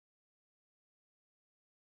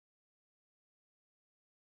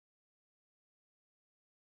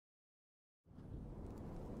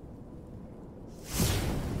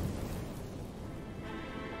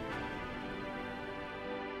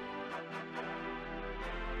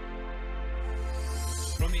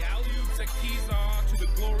From the alley-oops at Kezar to the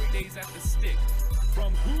glory days at the stick.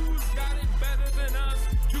 From who's got it better than us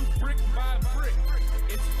to brick by brick.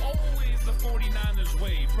 It's always the 49ers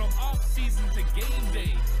way. From off-season to game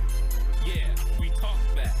day. Yeah, we talk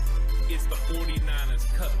back. It's the 49ers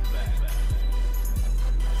cutback.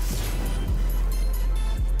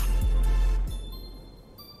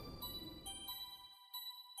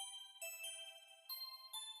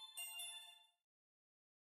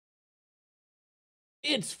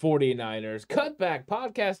 It's 49ers Cutback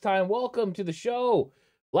Podcast time. Welcome to the show.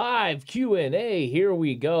 Live Q&A. Here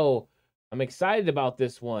we go. I'm excited about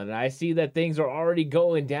this one. I see that things are already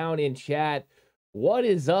going down in chat. What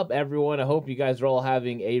is up, everyone? I hope you guys are all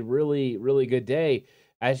having a really, really good day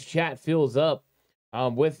as chat fills up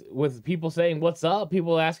with people saying, what's up?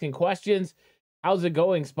 People asking questions. How's it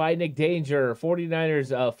going? Spynick Danger,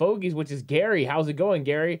 49ers Fogies, which is Gary. How's it going,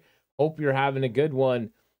 Gary? Hope you're having a good one.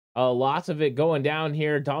 Lots of it going down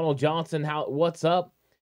here. Donald Johnson, what's up?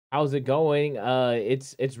 How's it going?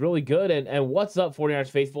 It's really good. And what's up, 49ers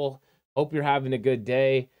faithful? Hope you're having a good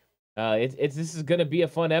day. This is gonna be a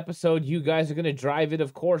fun episode. You guys are gonna drive it,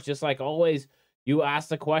 of course, just like always. You ask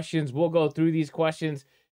the questions, we'll go through these questions,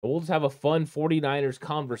 and we'll just have a fun 49ers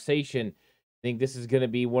conversation. I think this is gonna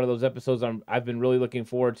be one of those episodes I've been really looking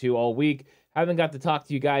forward to all week. Haven't got to talk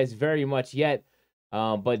to you guys very much yet.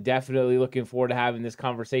 But definitely looking forward to having this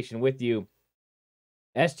conversation with you.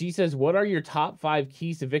 SG says, what are your top 5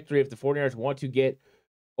 keys to victory if the 49ers want to get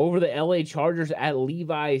over the LA Chargers at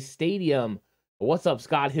Levi's Stadium? What's up,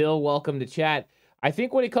 Scott Hill? Welcome to chat. I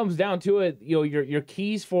think when it comes down to it, your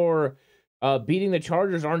keys for beating the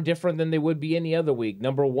Chargers aren't different than they would be any other week.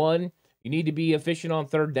 Number one, you need to be efficient on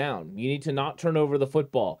third down. You need to not turn over the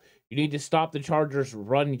football. You need to stop the Chargers'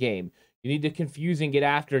 run game. You need to confuse and get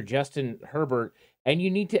after Justin Herbert. And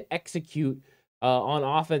you need to execute on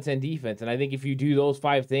offense and defense. And I think if you do those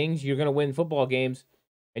 5 things, you're going to win football games.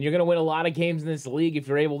 And you're going to win a lot of games in this league if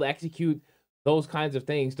you're able to execute those kinds of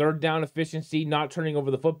things. Third down efficiency, not turning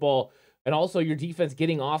over the football, and also your defense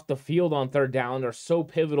getting off the field on third down are so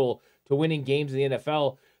pivotal to winning games in the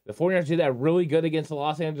NFL. The 49ers did that really good against the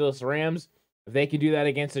Los Angeles Rams. If they can do that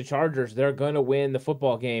against the Chargers, they're going to win the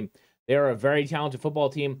football game. They're a very talented football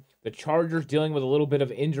team. The Chargers dealing with a little bit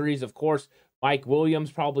of injuries, of course. Mike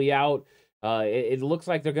Williams probably out. It looks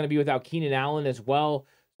like they're going to be without Keenan Allen as well.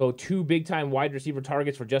 So 2 big-time wide receiver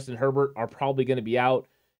targets for Justin Herbert are probably going to be out.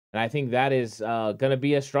 And I think that is going to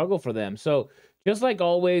be a struggle for them. So just like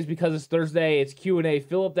always, because it's Thursday, it's Q&A.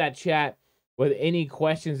 Fill up that chat with any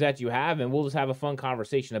questions that you have, and we'll just have a fun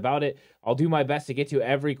conversation about it. I'll do my best to get to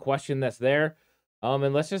every question that's there.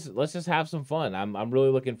 And let's just have some fun. I'm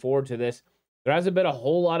really looking forward to this. There hasn't been a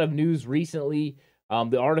whole lot of news recently.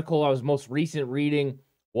 The article I was most recent reading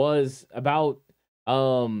was about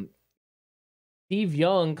Steve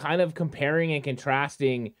Young kind of comparing and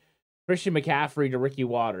contrasting Christian McCaffrey to Ricky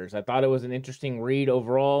Watters. I thought it was an interesting read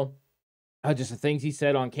overall. Just the things he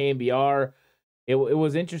said on KNBR, it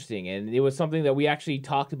was interesting, and it was something that we actually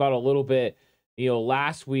talked about a little bit,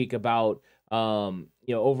 last week about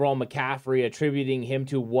overall McCaffrey, attributing him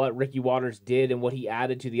to what Ricky Watters did and what he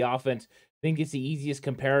added to the offense. I think it's the easiest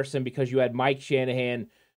comparison because you had Mike Shanahan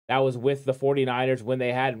that was with the 49ers when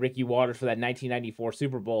they had Ricky Watters for that 1994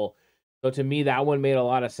 Super Bowl. So to me, that one made a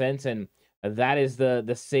lot of sense, and that is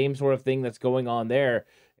the same sort of thing that's going on there.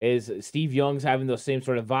 Is Steve Young's having those same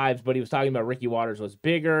sort of vibes, but he was talking about Ricky Watters was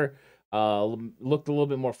bigger, looked a little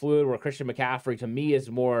bit more fluid, where Christian McCaffrey, to me, is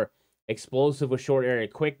more explosive with short area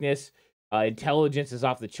quickness. Intelligence is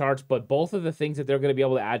off the charts, but both of the things that they're going to be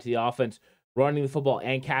able to add to the offense, running the football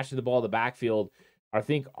and catching the ball in the backfield, I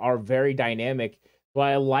think are very dynamic. So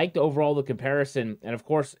I liked overall the comparison, and of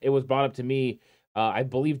course, it was brought up to me. I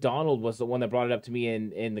believe Donald was the one that brought it up to me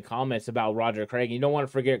in the comments about Roger Craig. And you don't want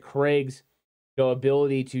to forget Craig's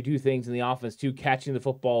ability to do things in the offense, too, catching the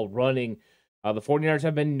football, running. The 49ers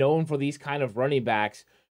have been known for these kind of running backs.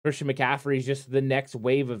 Christian McCaffrey is just the next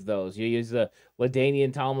wave of those. You use the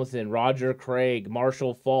LaDainian Tomlinson, Roger Craig,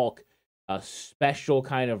 Marshall Faulk, a special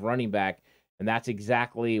kind of running back. And that's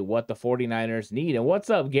exactly what the 49ers need. And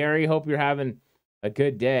what's up, Gary? Hope you're having a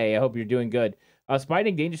good day. I hope you're doing good.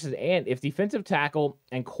 Spiding Danger says, and if defensive tackle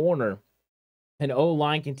and corner and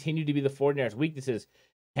O-line continue to be the 49ers' weaknesses,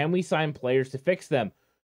 can we sign players to fix them?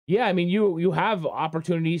 Yeah, I mean, you have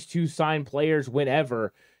opportunities to sign players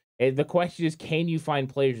whenever. And the question is, can you find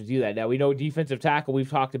players to do that? Now, we know defensive tackle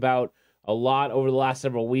we've talked about a lot over the last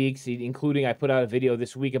several weeks, including I put out a video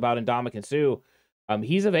this week about Ndamukong Suh.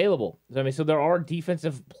 He's available. I mean, so there are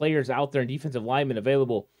defensive players out there and defensive linemen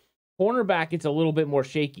available. Cornerback, it's a little bit more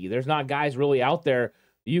shaky. There's not guys really out there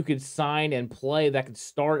you could sign and play that could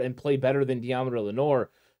start and play better than Deommodore Lenoir.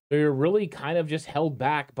 So you're really kind of just held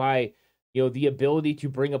back by, the ability to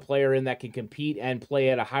bring a player in that can compete and play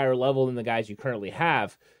at a higher level than the guys you currently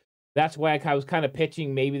have. That's why I was kind of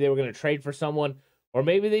pitching maybe they were going to trade for someone, or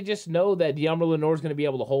maybe they just know that Deommodore Lenoir is going to be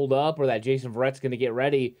able to hold up, or that Jason Verrett's going to get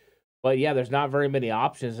ready. But yeah, there's not very many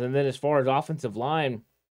options. And then as far as offensive line,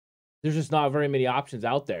 there's just not very many options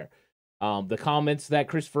out there. The comments that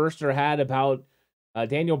Chris Forster had about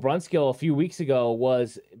Daniel Brunskill a few weeks ago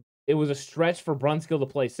was it was a stretch for Brunskill to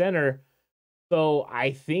play center. So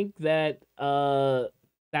I think that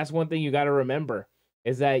that's one thing you got to remember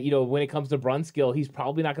is that, when it comes to Brunskill, he's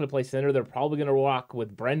probably not going to play center. They're probably going to rock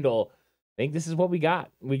with Brendel. I think this is what we got.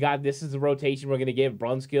 This is the rotation we're going to give.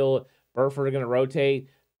 Brunskill, Burford are going to rotate.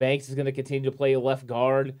 Banks is going to continue to play left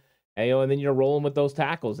guard. And then you're rolling with those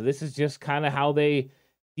tackles. This is just kind of how they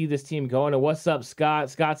see this team going. And what's up, Scott?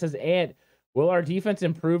 Scott says, Ant, will our defense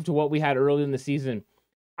improve to what we had early in the season?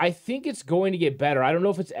 I think it's going to get better. I don't know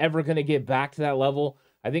if it's ever going to get back to that level.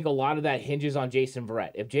 I think a lot of that hinges on Jason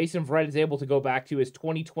Verrett. If Jason Verrett is able to go back to his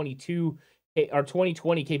 2022 or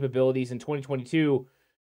 2020 capabilities in 2022,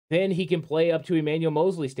 then he can play up to Emmanuel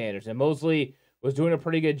Moseley standards. And Moseley was doing a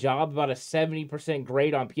pretty good job, about a 70%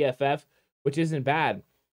 grade on PFF, which isn't bad.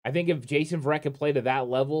 I think if Jason Verrett can play to that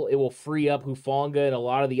level, it will free up Hufanga and a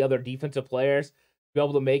lot of the other defensive players to be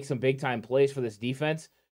able to make some big-time plays for this defense.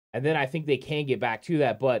 And then I think they can get back to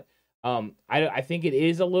that. But I think it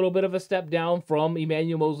is a little bit of a step down from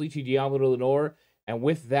Emmanuel Moseley to Deommodore Lenoir. And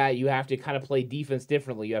with that, you have to kind of play defense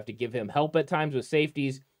differently. You have to give him help at times with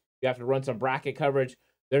safeties. You have to run some bracket coverage.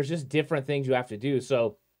 There's just different things you have to do.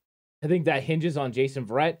 So I think that hinges on Jason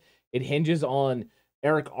Verrett. It hinges on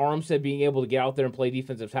Eric Armstead being able to get out there and play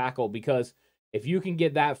defensive tackle, because if you can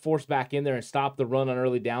get that force back in there and stop the run on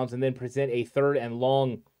early downs and then present a third and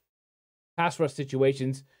long pass rush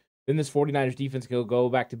situations, then this 49ers defense can go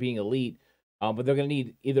back to being elite. But they're going to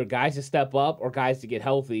need either guys to step up or guys to get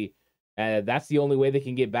healthy. And that's the only way they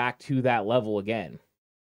can get back to that level again.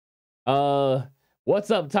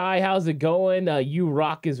 What's up, Ty? How's it going? You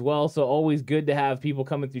rock as well. So always good to have people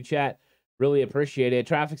coming through chat. Really appreciate it.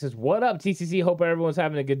 Traffic says, what up, TCC? Hope everyone's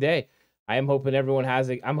having a good day. I'm hoping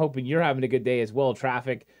I'm hoping you're having a good day as well,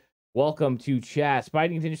 Traffic. Welcome to chat.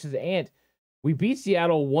 Spidey continues says, Ant, we beat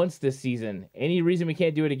Seattle once this season. Any reason we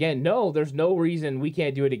can't do it again? No, there's no reason we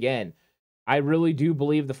can't do it again. I really do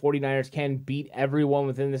believe the 49ers can beat everyone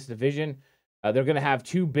within this division. They're going to have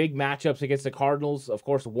two big matchups against the Cardinals. Of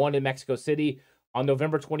course, one in Mexico City on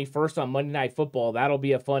November 21st on Monday Night Football. That'll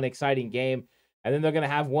be a fun, exciting game. And then they're going to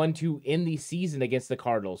have 1-2 in the season against the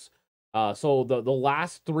Cardinals. So the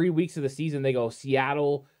last 3 weeks of the season, they go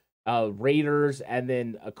Seattle, Raiders, and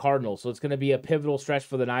then Cardinals. So it's going to be a pivotal stretch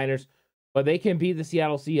for the Niners. But they can beat the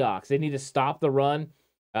Seattle Seahawks. They need to stop the run.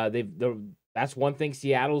 That's one thing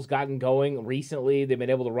Seattle's gotten going recently. They've been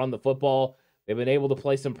able to run the football. They've been able to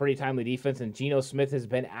play some pretty timely defense, and Geno Smith has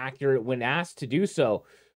been accurate when asked to do so.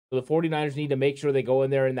 So the 49ers need to make sure they go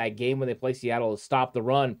in there in that game when they play Seattle to stop the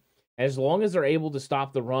run. And as long as they're able to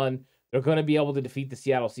stop the run, they're going to be able to defeat the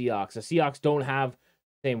Seattle Seahawks. The Seahawks don't have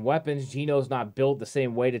the same weapons. Geno's not built the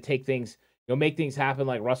same way to take things, make things happen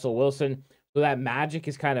like Russell Wilson. So that magic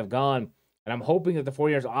is kind of gone. And I'm hoping that the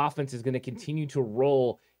 49ers offense is going to continue to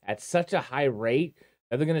roll at such a high rate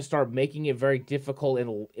that they're going to start making it very difficult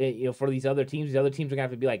and for these other teams. The other teams are going to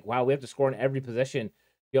have to be like, wow, we have to score in every possession to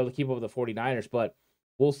be able to keep up with the 49ers. But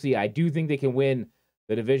we'll see. I do think they can win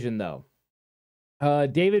the division, though.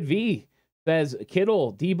 David V says,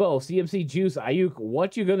 Kittle, Debo, CMC, Juice, Ayuk,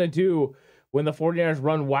 what you going to do when the 49ers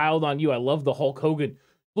run wild on you? I love the Hulk Hogan.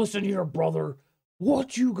 Listen here, brother.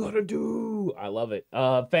 What you gonna do? I love it.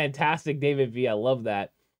 Fantastic, David V. I love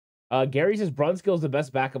that. Gary says Brunskill is the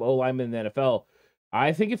best backup O-lineman in the NFL.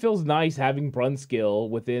 I think it feels nice having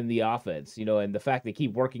Brunskill within the offense, and the fact they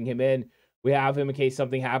keep working him in. We have him in case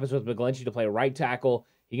something happens with McGlinchey to play right tackle.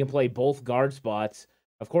 He can play both guard spots.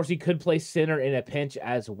 Of course, he could play center in a pinch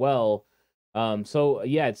as well. So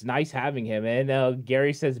yeah, it's nice having him. And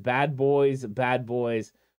Gary says, bad boys.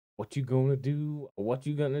 What you gonna do? What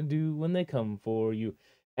you gonna do when they come for you?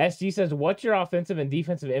 SG says, what's your offensive and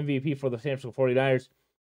defensive MVP for the San Francisco 49ers?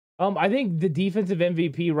 I think the defensive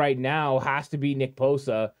MVP right now has to be Nick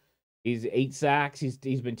Bosa. He's 8 sacks. He's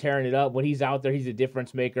been tearing it up. When he's out there, he's a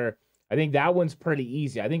difference maker. I think that one's pretty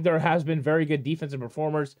easy. I think there has been very good defensive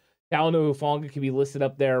performers. Talanoa Hufanga can be listed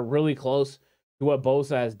up there really close to what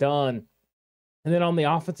Bosa has done. And then on the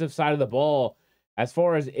offensive side of the ball, as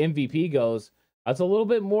far as MVP goes, it's a little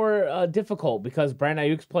bit more difficult because Brandon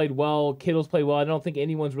Ayuk's played well, Kittle's played well. I don't think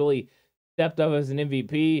anyone's really stepped up as an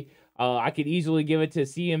MVP. I could easily give it to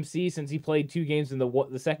CMC since he played 2 games in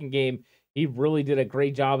the second game. He really did a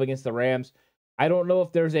great job against the Rams. I don't know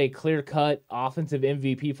if there's a clear-cut offensive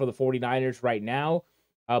MVP for the 49ers right now,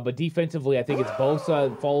 but defensively, I think it's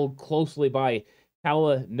Bosa, followed closely by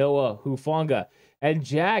Noah Hufanga. And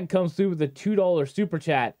Jag comes through with a $2 super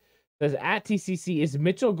chat. Says, at TCC, is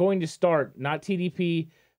Mitchell going to start? Not TDP,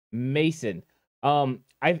 Mason.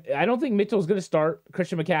 I don't think Mitchell's going to start.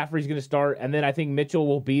 Christian McCaffrey's going to start, and then I think Mitchell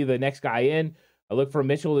will be the next guy in. I look for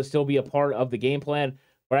Mitchell to still be a part of the game plan,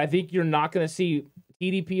 but I think you're not going to see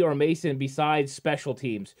TDP or Mason besides special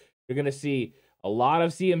teams. You're going to see a lot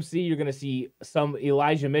of CMC. You're going to see some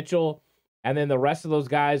Elijah Mitchell, and then the rest of those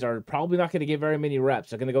guys are probably not going to get very many reps.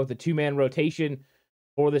 They're going to go with the 2-man rotation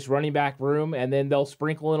for this running back room, and then they'll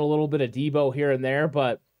sprinkle in a little bit of Debo here and there,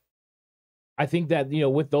 but I think that,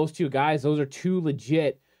 with those 2 guys, those are 2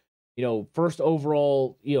 legit, first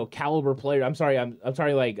overall, caliber player. I'm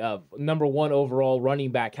sorry, like number 1 overall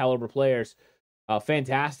running back caliber players.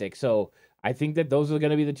 Fantastic. So I think that those are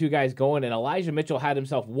going to be the 2 guys going. And Elijah Mitchell had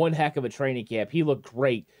himself one heck of a training camp. He looked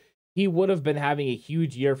great. He would have been having a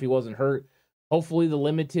huge year if he wasn't hurt. Hopefully the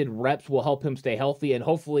limited reps will help him stay healthy, and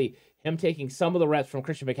hopefully him taking some of the reps from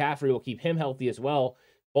Christian McCaffrey will keep him healthy as well.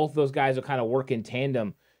 Both of those guys will kind of work in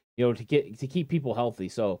tandem, to keep people healthy.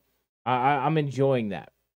 So I'm enjoying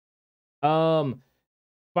that.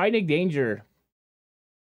 Fighting Danger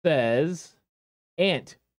says,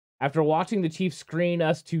 Ant, after watching the Chiefs screen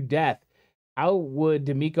us to death, how would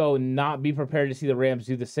D'Amico not be prepared to see the Rams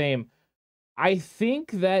do the same? I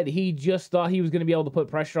think that he just thought he was going to be able to put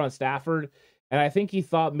pressure on Stafford, and I think he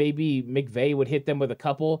thought maybe McVay would hit them with a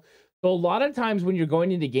couple. So a lot of times when you're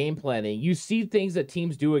going into game planning, you see things that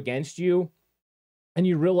teams do against you, and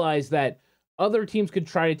you realize that other teams could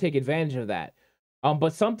try to take advantage of that.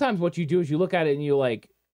 But sometimes what you do is you look at it and you're like,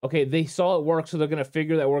 okay, they saw it work, so they're going to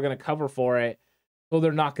figure that we're going to cover for it, so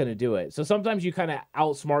they're not going to do it. So sometimes you kind of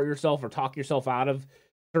outsmart yourself or talk yourself out of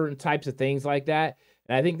certain types of things like that.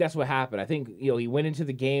 And I think that's what happened. I think, he went into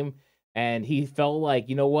the game and he felt like,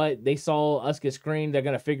 you know what, they saw us get screened. They're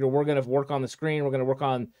going to figure we're going to work on the screen. We're going to work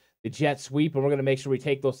on the jet sweep, and we're going to make sure we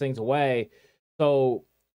take those things away. So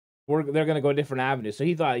they're going to go a different avenue. So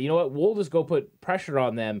he thought, you know what, we'll just go put pressure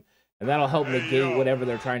on them, and that'll help negate whatever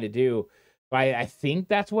they're trying to do. But I think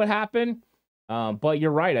that's what happened. But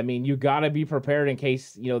you're right. I mean, you got to be prepared in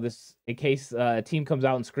case, a team comes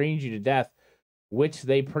out and screens you to death, which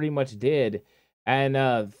they pretty much did.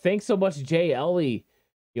 And thanks so much, Jay Ellie,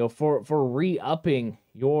 for re-upping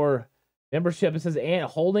your membership. It says,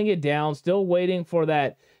 Ant, holding it down, still waiting for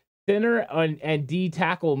that center and D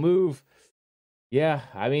tackle move. Yeah,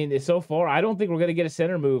 I mean, so far, I don't think we're going to get a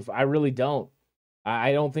center move. I really don't.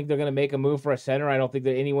 I don't think they're going to make a move for a center. I don't think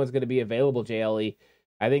that anyone's going to be available, JLE.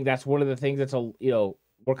 I think that's one of the things that's,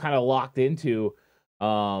 we're kind of locked into.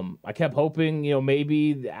 I kept hoping,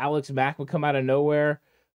 maybe Alex Mack would come out of nowhere.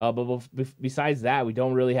 But besides that, we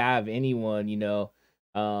don't really have anyone,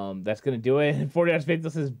 that's going to do it. And 49ers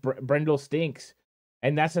Faithful says Brendel stinks.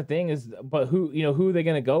 And that's the thing but who are they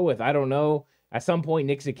going to go with? I don't know. At some point,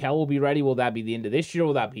 Nick Zakelj will be ready. Will that be the end of this year?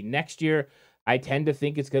 Will that be next year? I tend to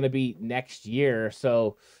think it's going to be next year.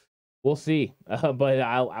 So we'll see. But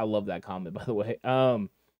I love that comment, by the way.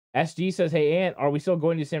 SG says, hey, Ant, are we still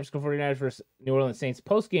going to San Francisco 49ers versus New Orleans Saints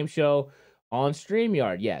post-game show on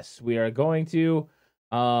StreamYard? Yes, we are going to.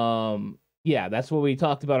 Yeah, that's what we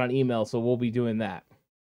talked about on email, so we'll be doing that.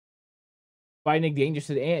 Fighting Danger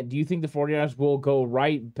said, Ant, do you think the 49ers will go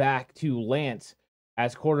right back to Lance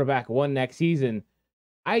as quarterback 1 next season?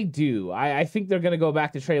 I do. I think they're going to go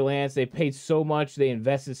back to Trey Lance. They paid so much. They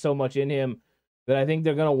invested so much in him that I think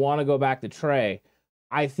they're going to want to go back to Trey.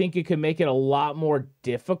 I think it could make it a lot more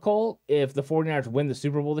difficult if the 49ers win the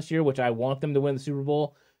Super Bowl this year, which I want them to win the Super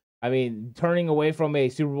Bowl. I mean, turning away from a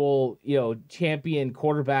Super Bowl, champion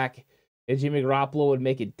quarterback and Jimmy Garoppolo would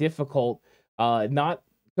make it difficult. Not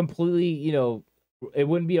completely, it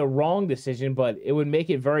wouldn't be a wrong decision, but it would make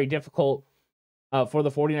it very difficult for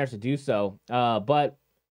the 49ers to do so. But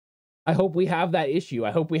I hope we have that issue.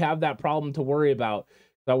 I hope we have that problem to worry about.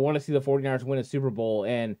 I want to see the 49ers win a Super Bowl.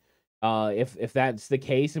 And if that's the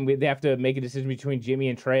case and they have to make a decision between Jimmy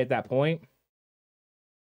and Trey at that point,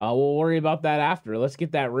 we'll worry about that after. Let's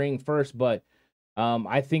get that ring first. But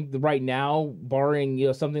I think right now,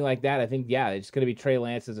 barring something like that, I think, it's going to be Trey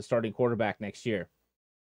Lance as a starting quarterback next year.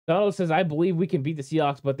 Donald says, I believe we can beat the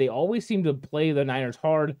Seahawks, but they always seem to play the Niners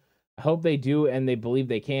hard. I hope they do, and they believe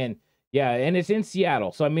they can. Yeah, and it's in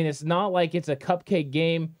Seattle. So, I mean, it's not like it's a cupcake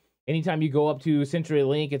game. Anytime you go up to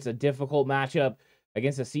CenturyLink, it's a difficult matchup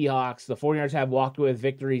against the Seahawks. The 49ers have walked away with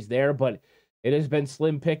victories there, but it has been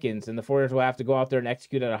slim pickings, and the 49ers will have to go out there and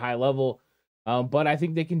execute at a high level. But I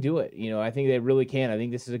think they can do it. I think they really can. I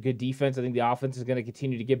think this is a good defense. I think the offense is going to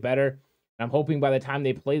continue to get better. I'm hoping by the time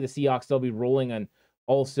they play the Seahawks, they'll be rolling on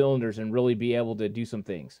all cylinders and really be able to do some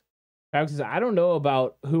things. Travis says, I don't know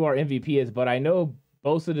about who our MVP is, but I know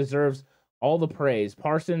Bosa deserves all the praise.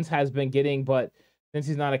 Parsons has been getting, but since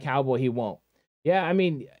he's not a Cowboy, he won't. Yeah, I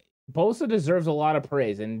mean, Bosa deserves a lot of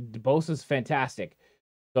praise, and Bosa's fantastic.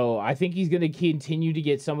 So I think he's going to continue to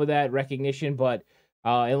get some of that recognition, but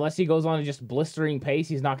unless he goes on a just blistering pace,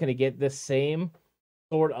 he's not going to get the same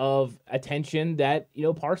sort of attention that,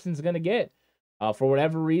 Parsons is going to get. For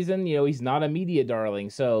whatever reason, he's not a media darling.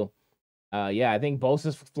 So, I think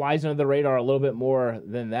Bosa flies under the radar a little bit more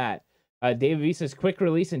than that. David V says, quick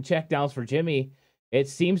release and checkdowns for Jimmy. It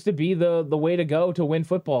seems to be the way to go to win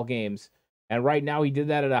football games. And right now he did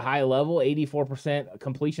that at a high level. 84%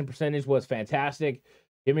 completion percentage was fantastic.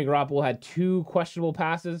 Jimmy Garoppolo had 2 questionable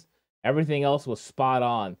passes. Everything else was spot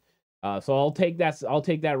on. So I'll take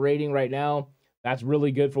that rating right now. That's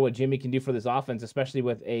really good for what Jimmy can do for this offense, especially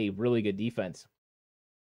with a really good defense.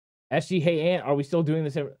 SG, hey, Ant, are we still doing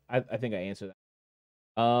this? I think I answered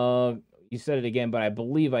that. You said it again, but I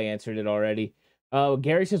believe I answered it already.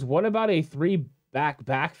 Gary says, what about a 3-back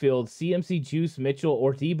backfield, CMC, Juice, Mitchell,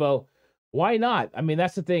 or Debo? Why not? I mean,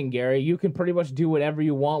 that's the thing, Gary. You can pretty much do whatever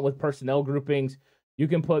you want with personnel groupings. You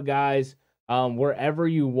can put guys wherever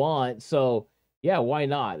you want. So, yeah, why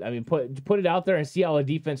not? I mean, put it out there and see how a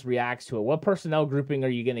defense reacts to it. What personnel grouping are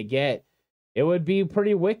you going to get? It would be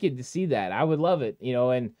pretty wicked to see that. I would love it,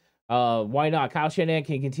 and why not? Kyle Shanahan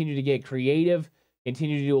can continue to get creative,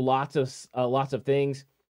 continue to do lots of things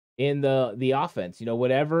in the offense.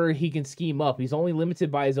 Whatever he can scheme up. He's only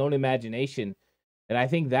limited by his own imagination, and I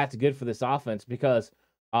think that's good for this offense because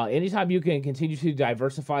anytime you can continue to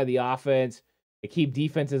diversify the offense, keep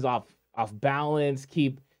defenses off balance,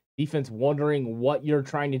 keep defense wondering what you're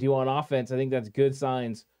trying to do on offense, I think that's good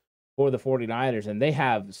signs for the 49ers. And they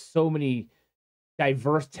have so many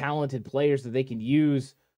diverse, talented players that they can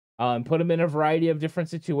use and put them in a variety of different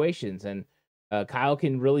situations. And Kyle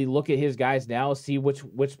can really look at his guys now, see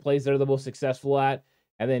which plays they're the most successful at,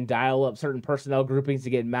 and then dial up certain personnel groupings to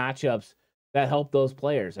get matchups that help those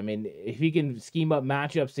players. I mean, if he can scheme up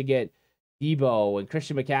matchups to get Debo and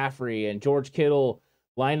Christian McCaffrey and George Kittle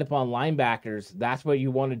lined up on linebackers, that's what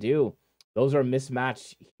you want to do. Those are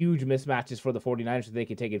huge mismatches for the 49ers that they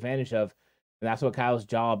can take advantage of. And that's what Kyle's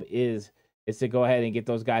job is to go ahead and get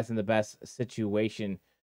those guys in the best situation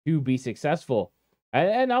to be successful.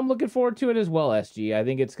 And I'm looking forward to it as well, SG. I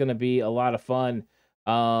think it's going to be a lot of fun.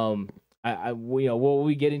 We'll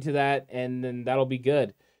be getting to that, and then that'll be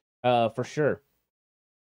good for sure.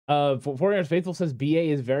 49ers Faithful says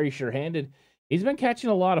BA is very sure-handed. He's been catching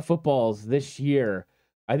a lot of footballs this year.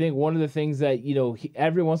 I think one of the things that,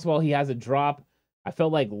 every once in a while he has a drop. I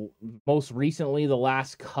felt like most recently, the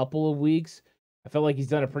last couple of weeks, I felt like he's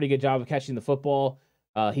done a pretty good job of catching the football.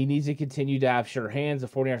 He needs to continue to have sure hands. The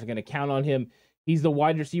 49ers are going to count on him. He's the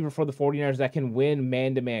wide receiver for the 49ers that can win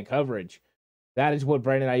man-to-man coverage. That is what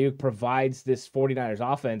Brandon Ayuk provides this 49ers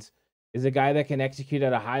offense, is a guy that can execute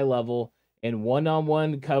at a high level in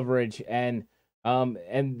one-on-one coverage, and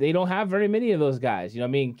they don't have very many of those guys.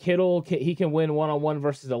 Kittle, he can win one-on-one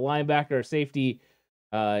versus a linebacker or safety,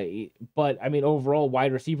 but overall,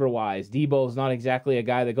 wide receiver-wise, Debo is not exactly a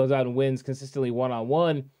guy that goes out and wins consistently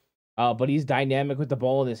one-on-one, but he's dynamic with the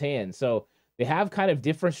ball in his hand. So they have kind of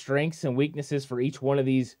different strengths and weaknesses for each one of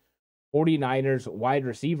these 49ers wide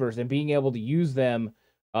receivers, and being able to use them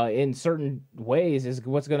in certain ways is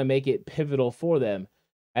what's going to make it pivotal for them.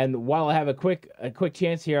 And while I have a quick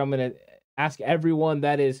chance here, I'm going to ask everyone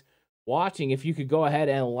that is watching if you could go ahead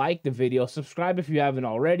and like the video, subscribe if you haven't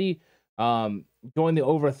already. Join the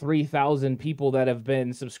over 3,000 people that have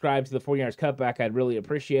been subscribed to the 49ers Cutback. I'd really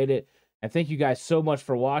appreciate it. And thank you guys so much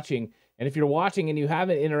for watching. And if you're watching and you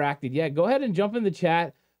haven't interacted yet, go ahead and jump in the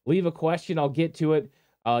chat, leave a question. I'll get to it.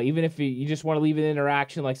 Even if you just want to leave an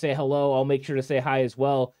interaction, like say hello, I'll make sure to say hi as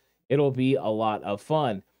well. It'll be a lot of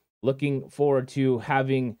fun. Looking forward to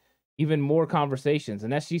having even more conversations.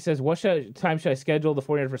 And SG says, what time should I schedule the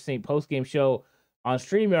 49ers vs. Saints post-game show on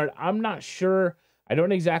StreamYard? I'm not sure. I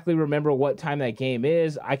don't exactly remember what time that game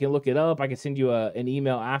is. I can look it up. I can send you an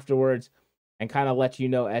email afterwards and kind of let you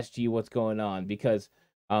know, SG, what's going on. Because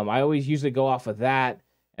I always usually go off of that.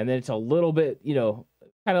 And then it's a little bit,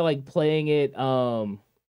 kind of like playing it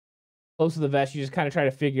close to the vest. You just kind of try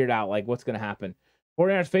to figure it out, like what's going to happen.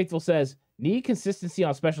 49ers Faithful says, need consistency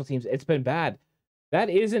on special teams. It's been bad. That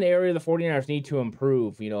is an area the 49ers need to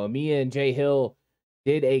improve. Me and Jay Hill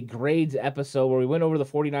did a grades episode where we went over the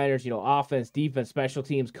 49ers, offense, defense, special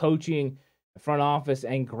teams, coaching, front office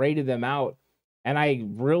and graded them out. And I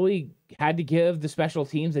really had to give the special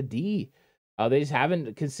teams a D. They just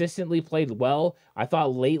haven't consistently played well. I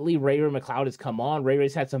thought lately Ray McCloud has come on.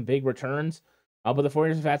 Ray's had some big returns, but the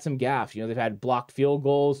 49ers have had some gaffes. They've had blocked field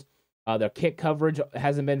goals. Their kick coverage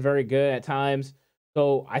hasn't been very good at times.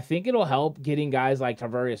 So I think it'll help getting guys like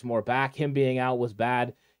Tarvarius Moore back. Him being out was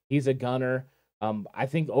bad. He's a gunner. I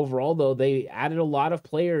think overall, though, they added a lot of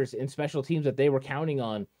players in special teams that they were counting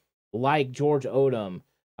on, like George Odom,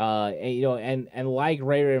 and like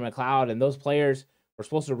Ray McCloud. And those players were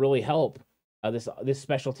supposed to really help this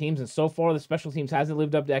special teams. And so far, the special teams hasn't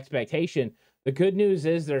lived up to expectation. The good news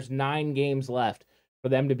is there's 9 games left for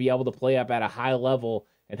them to be able to play up at a high level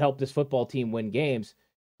and help this football team win games.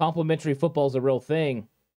 Complementary football is a real thing.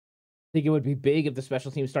 I think it would be big if the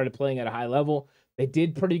special teams started playing at a high level. They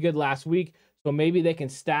did pretty good last week, so maybe they can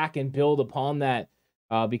stack and build upon that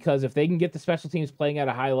because if they can get the special teams playing at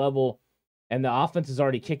a high level and the offense is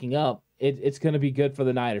already kicking up, it's going to be good for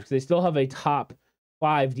the Niners because they still have a top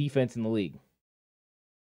 5 defense in the league.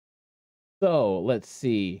 So let's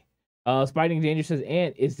see. Spiting Danger says,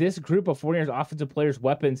 Ant, is this group of 49ers offensive players'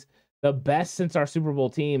 weapons the best since our Super Bowl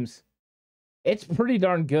teams? It's pretty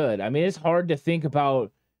darn good. I mean, it's hard to think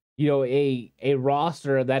about, a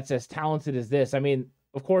roster that's as talented as this. I mean,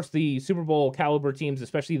 of course, the Super Bowl caliber teams,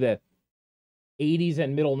 especially the 80s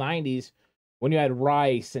and middle 90s, when you had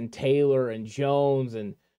Rice and Taylor and Jones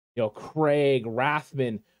and, Craig,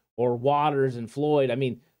 Rathman, or Waters and Floyd. I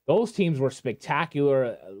mean, those teams were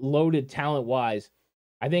spectacular, loaded talent-wise.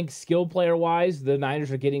 I think skill player-wise, the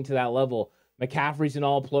Niners are getting to that level. McCaffrey's an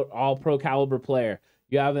all-pro caliber player.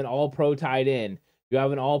 You have an all-pro tight end. You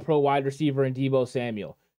have an all-pro wide receiver in Deebo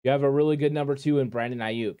Samuel. You have a really good number 2 in Brandon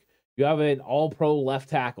Ayuk. You have an all-pro left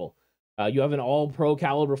tackle. You have an all-pro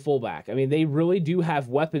caliber fullback. I mean, they really do have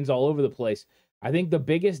weapons all over the place. I think the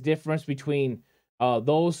biggest difference between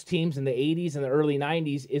those teams in the 80s and the early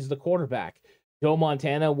 90s is the quarterback. Joe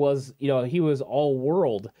Montana was, he was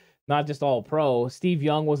all-world, not just all-pro. Steve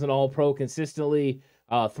Young was an all-pro consistently,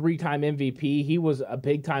 3-time MVP. He was a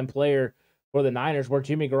big-time player for the Niners, where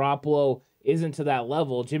Jimmy Garoppolo isn't to that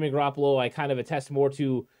level. Jimmy Garoppolo, I kind of attest more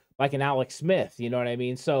to like an Alex Smith, you know what I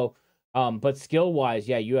mean? So, but skill-wise,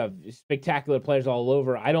 yeah, you have spectacular players all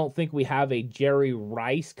over. I don't think we have a Jerry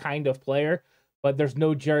Rice kind of player, but there's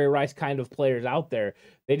no Jerry Rice kind of players out there.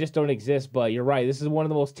 They just don't exist, but you're right. This is one of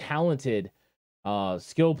the most talented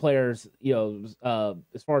skill players,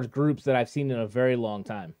 as far as groups that I've seen in a very long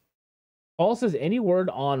time. Paul says, any word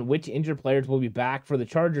on which injured players will be back for the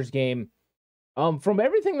Chargers game? From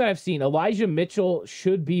everything that I've seen, Elijah Mitchell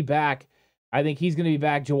should be back. I think he's going to be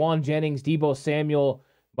back. Jawan Jennings, Deebo Samuel,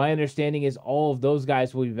 my understanding is all of those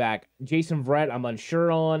guys will be back. Jason Verrett, I'm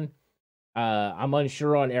unsure on. I'm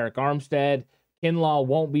unsure on Eric Armstead. Kinlaw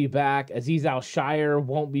won't be back. Azeez Al-Shire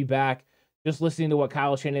won't be back. Just listening to what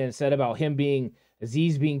Kyle Shanahan said about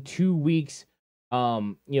Azeez being 2 weeks,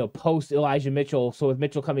 post Elijah Mitchell. So with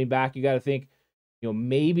Mitchell coming back, you got to think,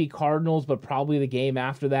 maybe Cardinals, but probably the game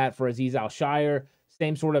after that for Azeez Al-Shire.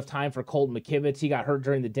 Same sort of time for Colton McKivitz. He got hurt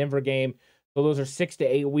during the Denver game. So those are 6 to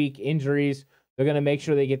 8 week injuries. They're going to make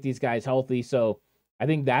sure they get these guys healthy. So I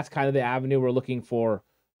think that's kind of the avenue we're looking for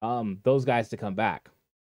those guys to come back.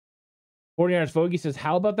 49ers Fogey says,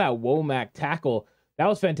 how about that Womack tackle? That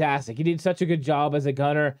was fantastic. He did such a good job as a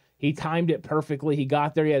gunner. He timed it perfectly. He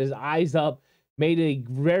got there. He had his eyes up, made a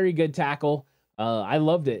very good tackle. I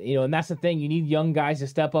loved it. And that's the thing. You need young guys to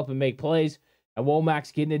step up and make plays. And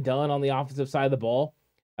Womack's getting it done on the offensive side of the ball.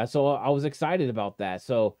 So I was excited about that.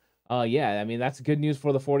 So, that's good news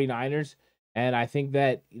for the 49ers. And I think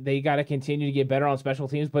that they got to continue to get better on special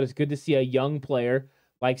teams. But it's good to see a young player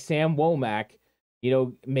like Sam Womack,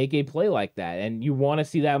 make a play like that. And you want to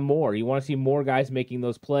see that more. You want to see more guys making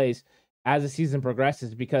those plays as the season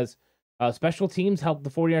progresses because special teams helped the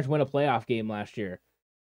 49ers win a playoff game last year.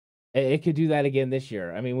 It could do that again this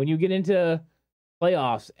year. I mean, when you get into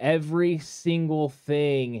playoffs, every single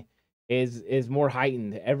thing is more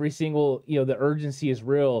heightened. Every single, the urgency is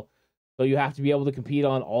real. So you have to be able to compete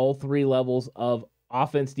on all 3 levels of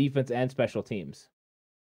offense, defense, and special teams.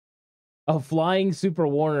 A flying Super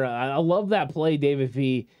Warner. I love that play, David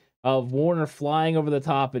V, of Warner flying over the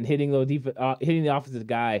top and hitting the offensive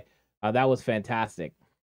guy. That was fantastic.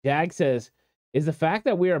 Jag says, is the fact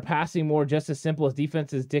that we are passing more just as simple as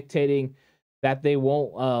defenses dictating that they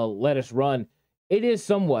won't let us run? It is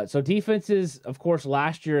somewhat. So defenses, of course,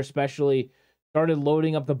 last year especially, started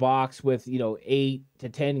loading up the box with, 8 to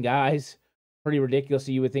 10 guys. Pretty ridiculous.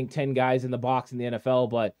 So you would think 10 guys in the box in the NFL,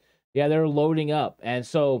 but yeah, they're loading up. And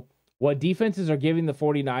so what defenses are giving the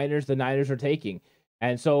 49ers, the Niners are taking.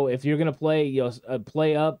 And so if you're going to play,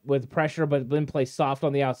 play up with pressure, but then play soft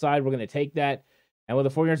on the outside, we're going to take that. And what the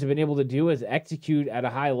 49ers have been able to do is execute at a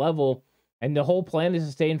high level. And the whole plan is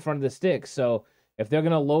to stay in front of the sticks. So if they're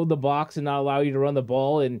going to load the box and not allow you to run the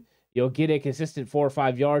ball and you'll get a consistent 4 or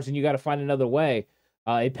 5 yards, and you got to find another way.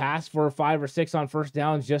 A pass for 5 or 6 on first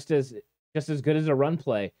down is just as good as a run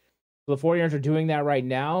play. So the 49ers are doing that right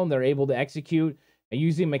now, and they're able to execute. And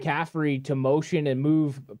using McCaffrey to motion and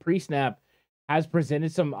move pre-snap has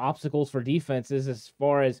presented some obstacles for defenses as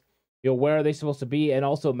far as where are they supposed to be, and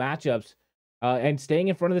also matchups. And staying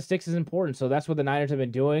in front of the sticks is important. So that's what the Niners have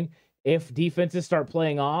been doing. If defenses start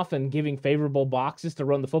playing off and giving favorable boxes to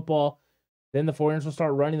run the football, then the 49ers will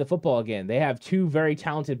start running the football again. They have 2 very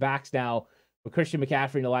talented backs now with Christian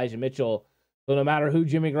McCaffrey and Elijah Mitchell. So no matter who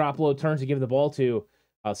Jimmy Garoppolo turns to give the ball to,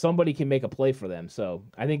 somebody can make a play for them. So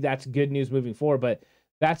I think that's good news moving forward. But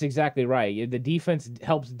that's exactly right. The defense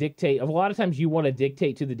helps dictate. A lot of times you want to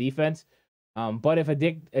dictate to the defense. But if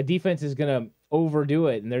a defense is going to overdo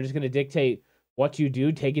it and they're just going to dictate what you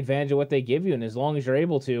do, take advantage of what they give you. And as long as you're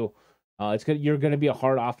able to, you're going to be a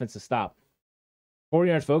hard offense to stop.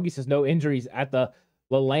 49ers Fogey says no injuries at the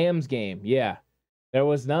Lambs game. Yeah, there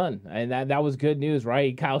was none. And that was good news,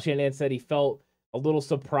 right? Kyle Shanahan said he felt a little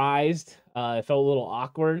surprised. It felt a little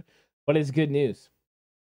awkward, but it's good news.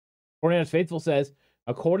 49ers Faithful says,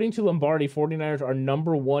 according to Lombardi, 49ers are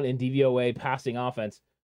number 1 in DVOA passing offense.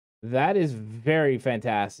 That is very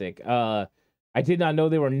fantastic. I did not know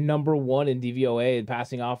they were number 1 in DVOA in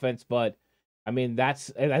passing offense, but I mean, I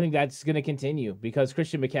think that's going to continue because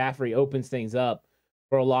Christian McCaffrey opens things up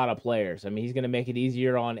for a lot of players. I mean, he's going to make it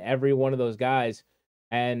easier on every one of those guys.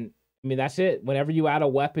 And I mean, that's it. Whenever you add a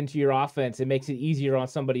weapon to your offense, it makes it easier on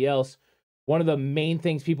somebody else. One of the main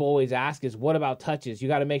things people always ask is, what about touches? You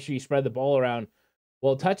got to make sure you spread the ball around.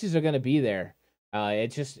 Well, touches are going to be there.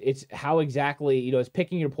 It's how exactly, it's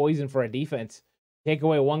picking your poison for a defense. Take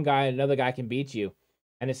away one guy and another guy can beat you.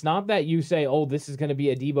 And it's not that you say, oh, this is going to be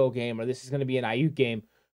a Debo game or this is going to be an Ayuk game.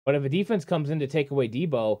 But if a defense comes in to take away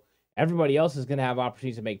Debo, everybody else is going to have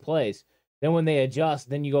opportunities to make plays. Then when they adjust,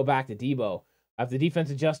 then you go back to Debo. If the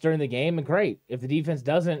defense adjusts during the game, great. If the defense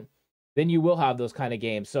doesn't, then you will have those kind of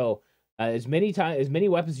games. So as many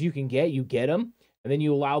weapons you can get, you get them, and then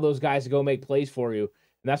you allow those guys to go make plays for you.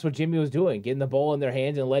 And that's what Jimmy was doing, getting the ball in their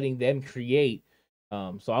hands and letting them create.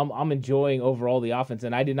 So I'm enjoying overall the offense,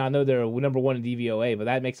 and I did not know they're number 1 in DVOA, but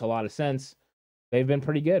that makes a lot of sense. They've been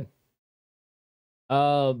pretty good.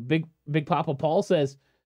 Big Papa Paul says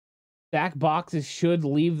stack boxes should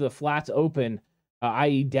leave the flats open,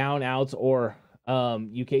 i.e. down outs or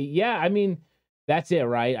UK. Yeah, I mean, that's it,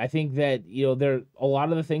 right? I think that, there a lot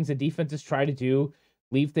of the things that defenses try to do,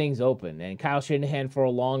 leave things open. And Kyle Shanahan for a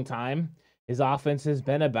long time, his offense has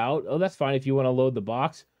been about, oh, that's fine if you want to load the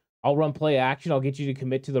box. I'll run play action. I'll get you to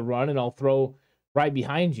commit to the run, and I'll throw right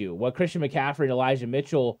behind you. What Christian McCaffrey and Elijah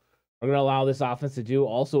Mitchell are going to allow this offense to do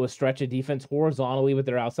also is stretch a defense horizontally with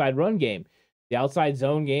their outside run game. The outside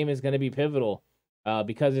zone game is going to be pivotal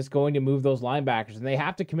because it's going to move those linebackers, and they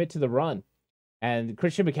have to commit to the run. And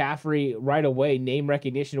Christian McCaffrey, right away, name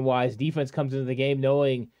recognition-wise, defense comes into the game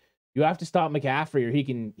knowing you have to stop McCaffrey or he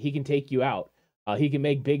can take you out. He can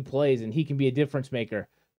make big plays, and he can be a difference maker.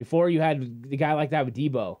 Before you had the guy like that with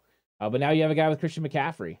Debo, but now you have a guy with Christian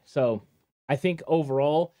McCaffrey. So I think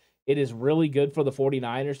overall it is really good for the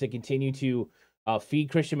 49ers to continue to feed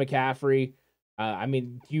Christian McCaffrey. I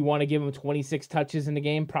mean, do you want to give him 26 touches in the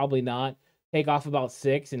game? Probably not. Take off about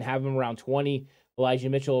 6 and have him around 20. Elijah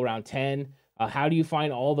Mitchell around 10. How do you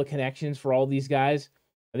find all the connections for all these guys?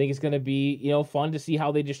 I think it's going to be, fun to see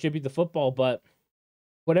how they distribute the football, but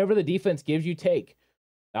whatever the defense gives you, take.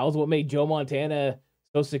 That was what made Joe Montana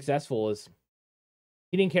so successful, is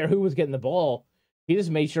he didn't care who was getting the ball. He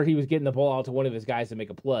just made sure he was getting the ball out to one of his guys to make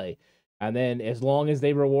a play. And then as long as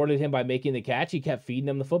they rewarded him by making the catch, he kept feeding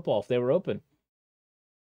them the football if they were open.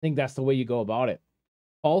 I think that's the way you go about it.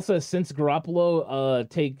 Paul says, since Garoppolo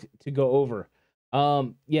take to go over.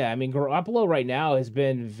 Yeah, I mean, Garoppolo right now has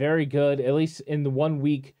been very good, at least in the 1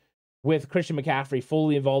 week with Christian McCaffrey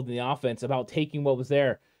fully involved in the offense, about taking what was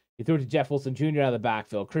there. He threw it to Jeff Wilson Jr. out of the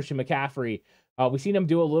backfield. Christian McCaffrey, we've seen him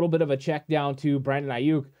do a little bit of a check down to Brandon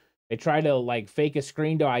Ayuk. They tried to fake a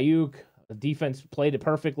screen to Ayuk. The defense played it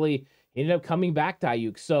perfectly. He ended up coming back to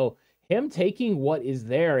Ayuk. So him taking what is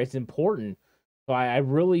there is important. So I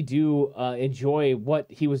really do enjoy what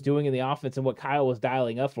he was doing in the offense and what Kyle was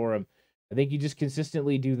dialing up for him. I think you just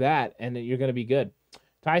consistently do that, and you're going to be good.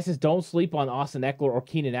 Ty says, don't sleep on Austin Eckler or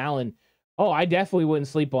Keenan Allen. Oh, I definitely wouldn't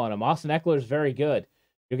sleep on him. Austin Eckler is very good.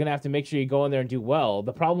 You're going to have to make sure you go in there and do well.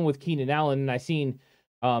 The problem with Keenan Allen, and I've seen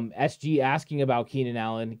SG asking about Keenan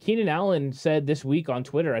Allen. Keenan Allen said this week on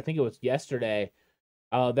Twitter, I think it was yesterday,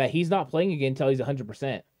 that he's not playing again until he's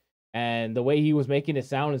 100%. And the way he was making it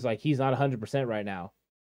sound is like he's not 100% right now.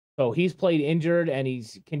 So he's played injured and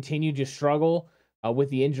he's continued to struggle with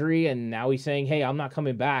the injury. And now he's saying, hey, I'm not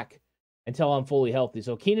coming back until I'm fully healthy.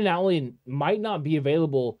 So Keenan Allen might not be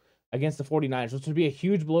available against the 49ers, which would be a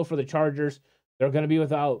huge blow for the Chargers. They're going to be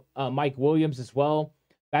without Mike Williams as well.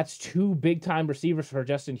 That's two big-time receivers for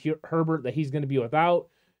Justin Herbert that he's going to be without.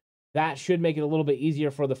 That should make it a little bit easier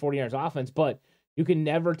for the 49ers offense, but you can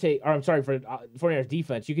never take, or I'm sorry, for 49ers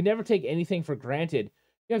defense, you can never take anything for granted.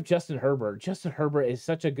 You have Justin Herbert. Justin Herbert is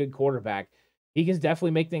such a good quarterback. He can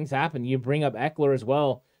definitely make things happen. You bring up Eckler as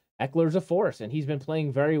well. Eckler's a force, and he's been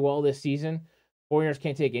playing very well this season. 49ers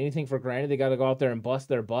can't take anything for granted. They got to go out there and bust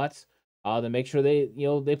their butts to make sure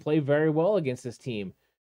they play very well against this team.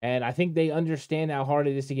 And I think they understand how hard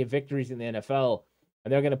it is to get victories in the NFL,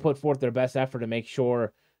 and they're going to put forth their best effort to make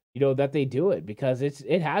sure, that they do it, because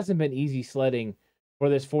it hasn't been easy sledding for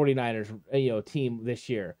this 49ers, team this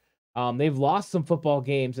year. They've lost some football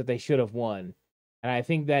games that they should have won. And I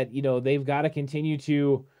think that, they've got to continue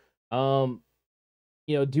to,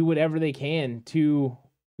 do whatever they can to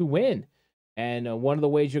win. And one of the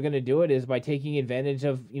ways you're going to do it is by taking advantage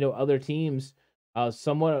of, other teams,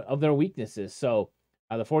 somewhat of their weaknesses. So,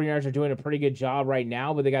 the 49ers are doing a pretty good job right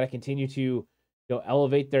now, but they got to continue to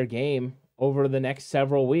elevate their game over the next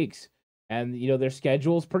several weeks. And, their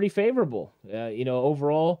schedule is pretty favorable.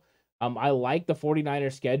 Overall, I like the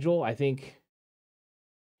 49ers schedule. I think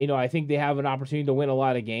they have an opportunity to win a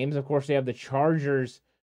lot of games. Of course, they have the Chargers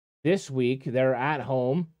this week. They're at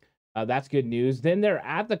home. That's good news. Then they're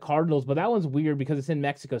at the Cardinals, but that one's weird because it's in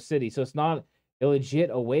Mexico City. So it's not a legit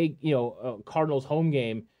away, Cardinals home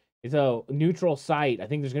game. It's a neutral site. I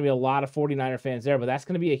think there's going to be a lot of 49er fans there, but that's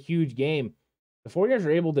going to be a huge game. The 49ers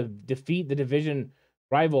are able to defeat the division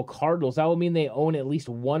rival Cardinals. That would mean they own at least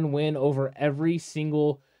one win over every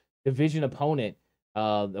single division opponent.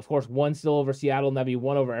 Of course, one still over Seattle, and that'd be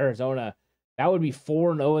one over Arizona. That would be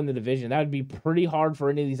 4-0 in the division. That would be pretty hard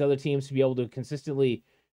for any of these other teams to be able to consistently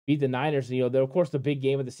beat the Niners. Of course, the big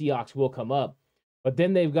game of the Seahawks will come up, but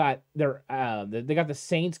then they've got they got the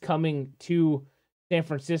Saints coming to San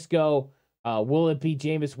Francisco. Will it be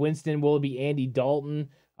Jameis Winston? Will it be Andy Dalton?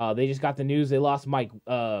 They just got the news they lost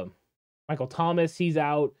Michael Thomas. He's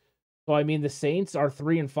out. So I mean, the Saints are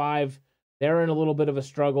 3-5. They're in a little bit of a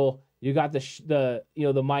struggle. You got the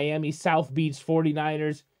Miami South Beach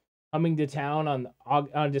 49ers coming to town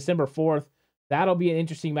on December 4th. That'll be an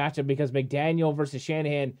interesting matchup because McDaniel versus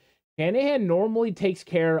Shanahan. Shanahan normally takes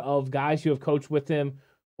care of guys who have coached with him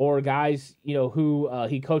or guys who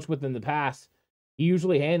he coached with in the past. He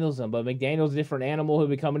usually handles them, but McDaniel's a different animal. He'll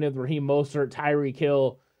be coming in with Raheem Mostert, Tyreek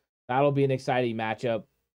Hill. That'll be an exciting matchup.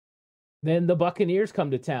 Then the Buccaneers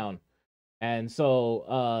come to town, and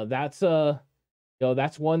so that's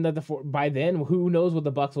one that by then who knows what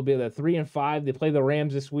the Bucs will be. They're 3-5. They play the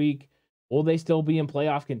Rams this week. Will they still be in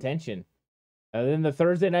playoff contention? Then the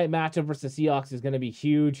Thursday night matchup versus the Seahawks is going to be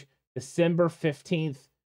huge. December 15th.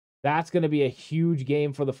 That's going to be a huge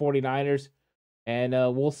game for the 49ers. And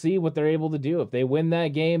we'll see what they're able to do. If they win that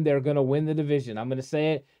game, they're going to win the division. I'm going to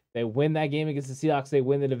say it. They win that game against the Seahawks, they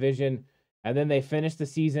win the division. And then they finish the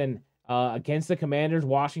season against the Commanders.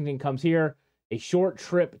 Washington comes here. A short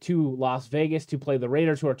trip to Las Vegas to play the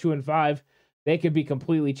Raiders, who are 2-5. They could be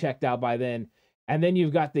completely checked out by then. And then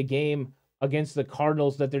you've got the game against the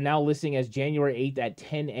Cardinals that they're now listing as January 8th at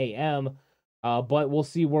 10 a.m. But we'll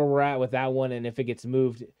see where we're at with that one and if it gets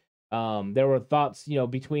moved. There were thoughts,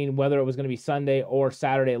 between whether it was going to be Sunday or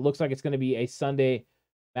Saturday. It looks like it's going to be a Sunday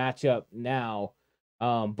matchup now.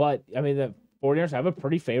 But I mean, the 49ers have a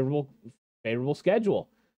pretty favorable schedule.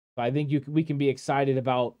 So I think we can be excited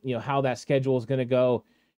about, how that schedule is going to go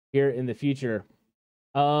here in the future.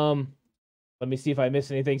 Let me see if I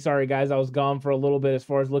missed anything. Sorry guys, I was gone for a little bit as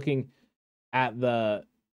far as looking at the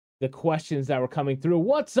questions that were coming through.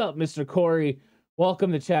 What's up, Mr. Corey?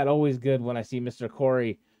 Welcome to chat. Always good when I see Mr.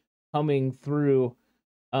 Corey coming through.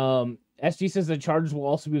 SG says the Chargers will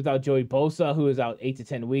also be without Joey Bosa, who is out 8 to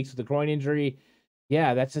 10 weeks with a groin injury.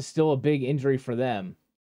 Yeah, that's still a big injury for them.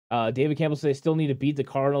 David Campbell says they still need to beat the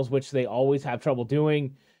Cardinals, which they always have trouble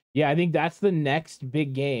doing. Yeah, I think that's the next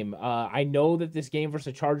big game. I know that this game versus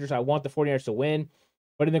the Chargers, I want the 49ers to win,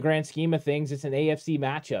 but in the grand scheme of things, it's an AFC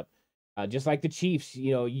matchup. Just like the Chiefs,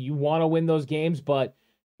 you want to win those games, but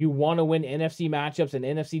you want to win NFC matchups and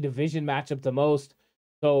NFC division matchup the most.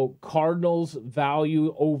 So Cardinals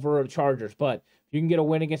value over Chargers, but if you can get a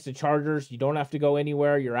win against the Chargers, you don't have to go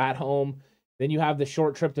anywhere. You're at home. Then you have the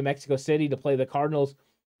short trip to Mexico City to play the Cardinals.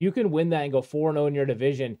 you can win that and go 4-0 in your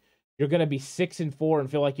division, you're going to be 6-4 and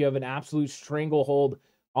feel like you have an absolute stranglehold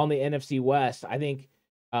on the NFC West. I think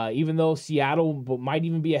even though Seattle might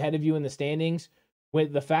even be ahead of you in the standings,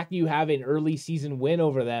 with the fact that you have an early season win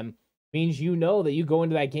over them means you know that you go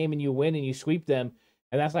into that game and you win and you sweep them,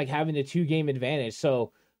 and that's like having a 2-game advantage.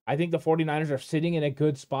 So I think the 49ers are sitting in a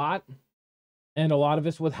good spot, and a lot of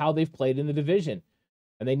it's with how they've played in the division.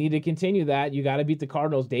 And they need to continue that. You got to beat the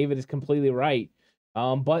Cardinals. David is completely right.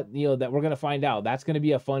 But, that we're going to find out. That's going to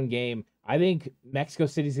be a fun game. I think Mexico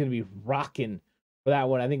City is going to be rocking for that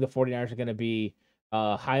one. I think the 49ers are going to be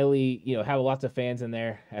highly, have lots of fans in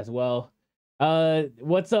there as well.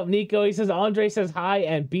 What's up, Nico? He says, Andre says hi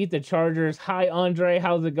and beat the Chargers. Hi, Andre.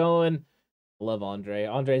 How's it going? Love Andre.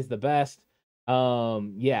 Andre's the best.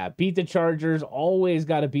 Beat the Chargers. Always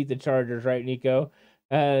got to beat the Chargers, right, Nico?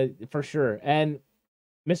 For sure. And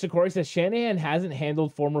Mr. Corey says, Shanahan hasn't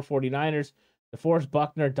handled former 49ers, DeForest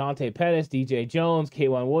Buckner, Dante Pettis, DJ Jones,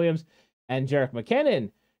 K'Waun Williams, and Jerick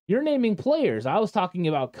McKinnon. You're naming players. I was talking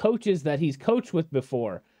about coaches that he's coached with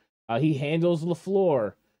before. He handles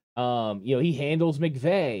LaFleur. He handles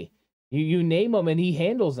McVay. You name them and he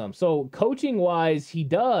handles them. So coaching-wise, he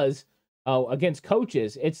does against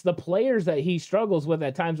coaches. It's the players that he struggles with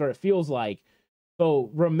at times where it feels like.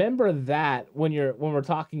 So remember that when we're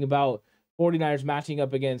talking about 49ers matching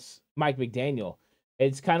up against Mike McDaniel.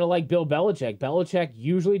 It's kind of like Bill Belichick. Belichick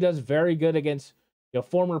usually does very good against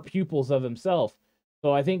former pupils of himself.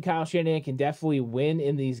 So I think Kyle Shanahan can definitely win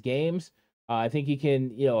in these games. I think he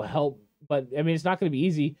can, help. But, it's not going to be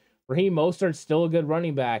easy. Raheem Mostert's still a good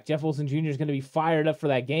running back. Jeff Wilson Jr. is going to be fired up for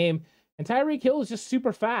that game. And Tyreek Hill is just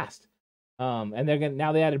super fast. And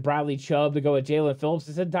now they added Bradley Chubb to go with Jalen Phillips.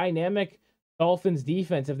 It's a dynamic Dolphins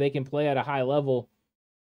defense if they can play at a high level.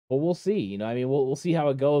 But we'll see. We'll see how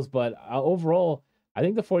it goes. But overall, I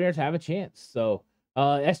think the 49ers have a chance. So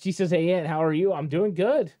SG says, hey, Ant, how are you? I'm doing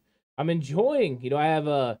good. I'm enjoying. I have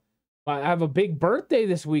a big birthday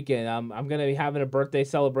this weekend. I'm going to be having a birthday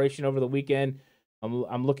celebration over the weekend.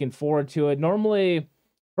 I'm looking forward to it. Normally,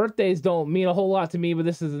 birthdays don't mean a whole lot to me, but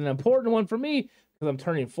this is an important one for me because I'm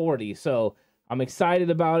turning 40. So I'm excited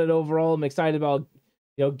about it overall. I'm excited about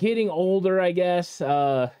getting older, I guess.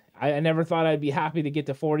 I never thought I'd be happy to get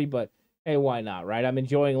to 40, but hey, why not, right? I'm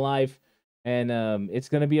enjoying life, and it's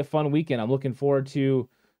going to be a fun weekend. I'm looking forward to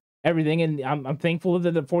everything, and I'm thankful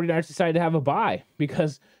that the 49ers decided to have a bye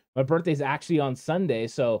because my birthday's actually on Sunday,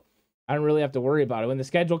 so I don't really have to worry about it. When the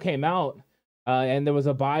schedule came out and there was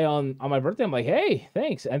a bye on my birthday, I'm like, hey,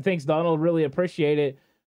 thanks. And thanks, Donald. Really appreciate it.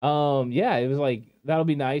 It was like, that'll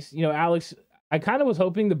be nice. Alex, I kind of was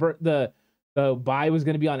hoping the bye was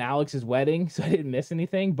going to be on Alex's wedding, so I didn't miss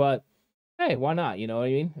anything. But hey, why not? You know what I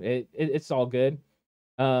mean? It's all good.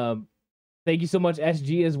 Thank you so much,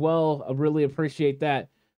 SG, as well. I really appreciate that.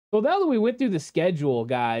 So now that we went through the schedule,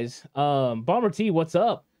 guys, Bomber T, what's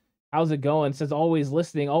up? How's it going? Says always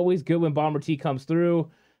listening. Always good when Bomber T comes through.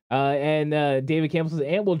 And David Campbell says,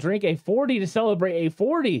 and we'll drink a 40 to celebrate a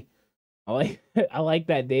 40. I like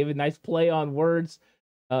that, David. Nice play on words.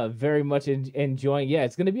 Very much enjoying. Yeah,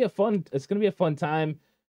 it's gonna be a fun time.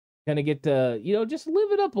 Gonna get to just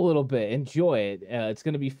live it up a little bit, enjoy it. It's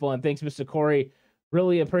gonna be fun. Thanks, Mr. Corey.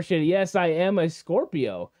 Really appreciate it. Yes, I am a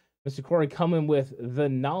Scorpio. Mr. Corey coming with the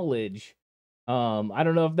knowledge. I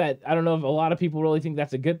don't know if a lot of people really think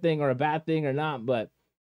that's a good thing or a bad thing or not. But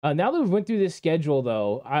now that we've went through this schedule,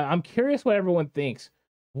 though, I'm curious what everyone thinks.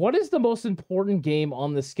 What is the most important game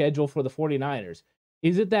on the schedule for the 49ers?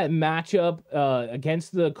 Is it that matchup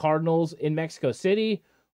against the Cardinals in Mexico City,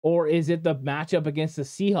 or is it the matchup against the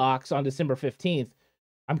Seahawks on December 15th?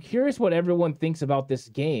 I'm curious what everyone thinks about this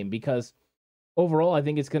game because overall, I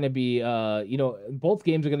think it's going to be, both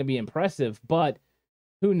games are going to be impressive, but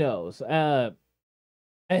who knows? And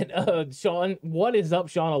Sean, what is up,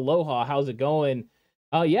 Sean? Aloha. How's it going?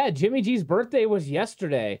 Jimmy G's birthday was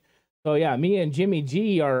yesterday. So yeah, me and Jimmy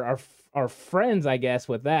G are friends, I guess,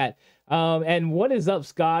 with that. And what is up,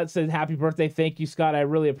 Scott? Says happy birthday. Thank you, Scott. I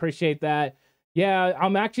really appreciate that. Yeah,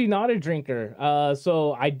 I'm actually not a drinker.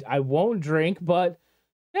 So I won't drink, but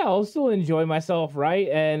yeah, I'll still enjoy myself, right?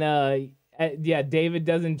 And David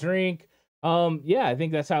doesn't drink. I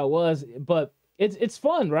think that's how it was, but it's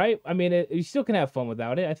fun, right? I mean, you still can have fun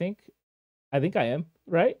without it. I think I am,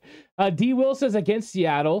 right? D Will says against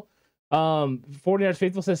Seattle. 49ers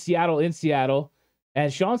Faithful says Seattle in Seattle.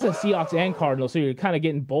 And Sean says Seahawks and Cardinals. So you're kind of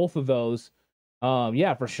getting both of those.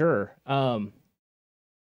 For sure.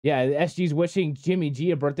 SG's wishing Jimmy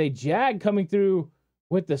G a birthday. Jag coming through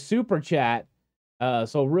with the super chat.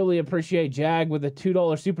 So really appreciate Jag with a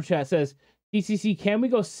 $2 super chat. Says, TCC, can we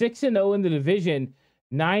go 6-0 in the division,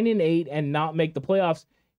 9-8, and not make the playoffs?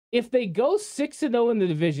 if they go 6-0 in the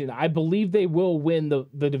division, I believe they will win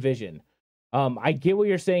the division. I get what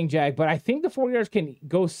you're saying, Jack, but I think the 49ers can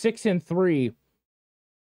go 6-3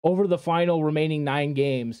 over the final remaining 9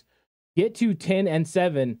 games, get to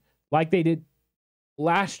 10-7 like they did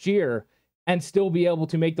last year, and still be able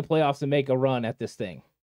to make the playoffs and make a run at this thing.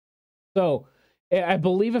 So I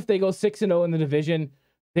believe if they go 6-0 in the division,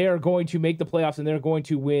 they are going to make the playoffs and they're going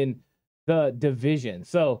to win the division.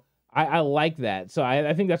 So I like that. So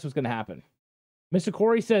I think that's what's going to happen. Mr.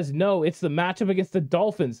 Corey says, no, it's the matchup against the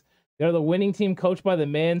Dolphins. They're the winning team coached by the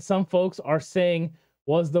man some folks are saying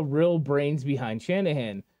was the real brains behind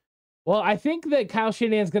Shanahan. Well, I think that Kyle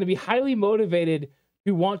Shanahan is going to be highly motivated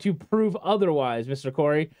to want to prove otherwise, Mr.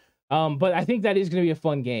 Corey. But I think that is going to be a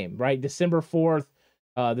fun game, right? December 4th,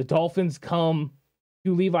 the Dolphins come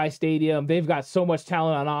to Levi Stadium. They've got so much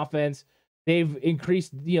talent on offense. They've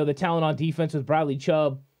increased, the talent on defense with Bradley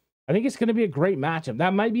Chubb. I think it's going to be a great matchup.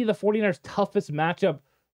 That might be the 49ers' toughest matchup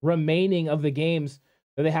remaining of the games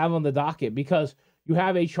that they have on the docket, because you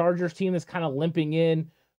have a Chargers team that's kind of limping in.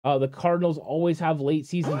 The Cardinals always have late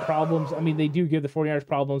season problems. I mean, they do give the 49ers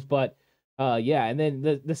problems, but yeah. And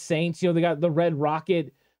then the Saints, they got the Red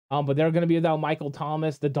Rocket, but they're going to be without Michael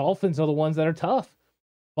Thomas. The Dolphins are the ones that are tough.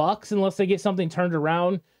 Bucks, unless they get something turned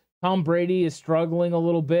around. Tom Brady is struggling a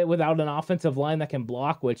little bit without an offensive line that can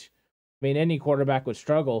block, which, I mean, any quarterback would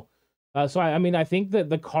struggle. So, I think that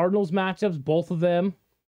the Cardinals matchups, both of them,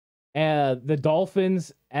 the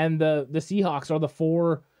Dolphins and the Seahawks are the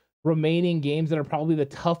 4 remaining games that are probably the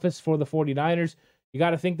toughest for the 49ers. You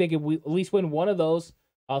got to think they could at least win one of those.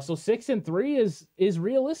 So 6-3 is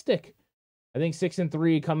realistic. I think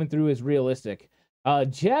 6-3 coming through is realistic.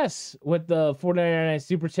 Jess with the 49ers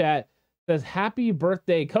Super Chat says, happy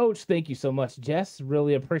birthday, coach. Thank you so much, Jess.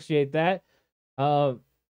 Really appreciate that.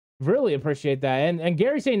 Really appreciate that. And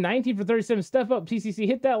Gary saying 19 for 37. Step up, TCC.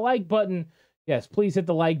 Hit that like button. Yes, please hit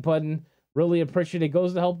the like button. Really appreciate it. It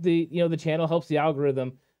goes to help the channel, helps the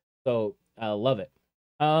algorithm. So love it.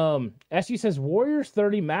 SU says Warriors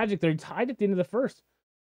 30, Magic 30, tied at the end of the first.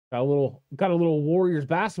 Got a little Warriors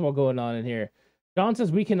basketball going on in here. Sean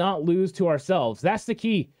says we cannot lose to ourselves. That's the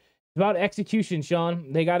key. It's about execution,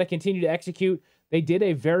 Sean. They got to continue to execute. They did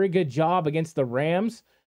a very good job against the Rams.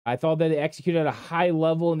 I thought that they executed at a high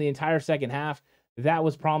level in the entire second half. That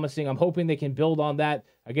was promising. I'm hoping they can build on that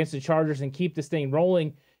against the Chargers and keep this thing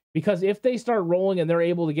rolling, because if they start rolling and they're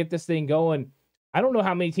able to get this thing going, I don't know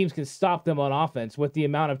how many teams can stop them on offense with the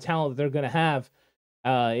amount of talent that they're going to have.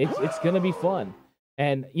 It's going to be fun.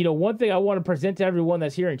 And, one thing I want to present to everyone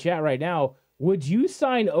that's here in chat right now, would you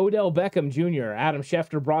sign Odell Beckham Jr.? Adam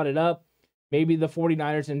Schefter brought it up. Maybe the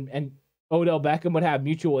 49ers and Odell Beckham would have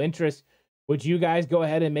mutual interest. Would you guys go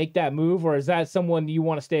ahead and make that move, or is that someone you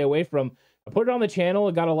want to stay away from? I put it on the channel.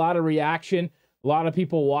 It got a lot of reaction. A lot of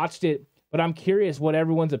people watched it, but I'm curious what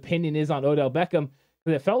everyone's opinion is on Odell Beckham,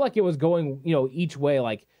 because it felt like it was going, each way.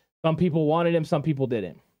 Like some people wanted him, some people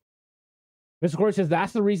didn't. Mr. Corey says,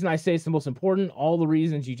 that's the reason I say it's the most important. All the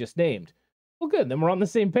reasons you just named. Well, good. Then we're on the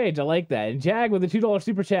same page. I like that. And Jag with a $2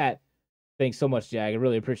 super chat. Thanks so much, Jag. I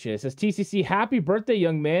really appreciate it. It says, TCC, happy birthday,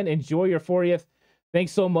 young man. Enjoy your 40th.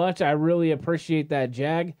 Thanks so much. I really appreciate that,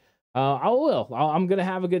 Jag. I'm going to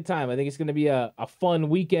have a good time. I think it's going to be a fun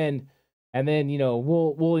weekend. And then,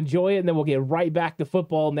 we'll enjoy it. And then we'll get right back to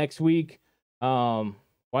football next week. Why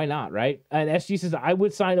not, right? And SG says, I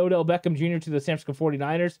would sign Odell Beckham Jr. to the San Francisco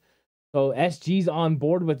 49ers. So SG's on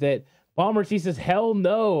board with it. Bomber T says, hell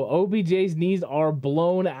no. OBJ's knees are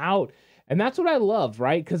blown out. And that's what I love,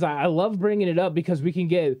 right? Because I love bringing it up because we can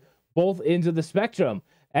get both ends of the spectrum.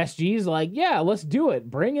 SG's like, yeah, let's do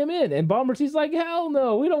it. Bring him in. And Bomber T's like, hell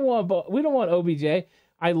no. We don't want OBJ.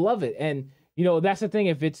 I love it. And, that's the thing.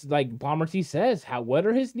 If it's like Bomber T says, what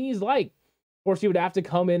are his knees like? Of course, he would have to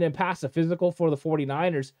come in and pass a physical for the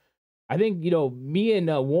 49ers. I think, me and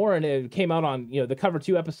Warren, it came out on, the Cover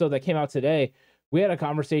 2 episode that came out today. We had a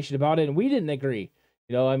conversation about it, and we didn't agree.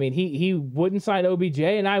 He wouldn't sign OBJ,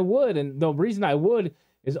 and I would. And the reason I would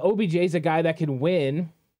is OBJ's a guy that can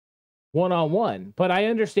win one-on-one. But I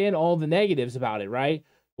understand all the negatives about it, right?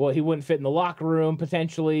 Well, he wouldn't fit in the locker room,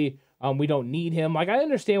 potentially. We don't need him. Like, I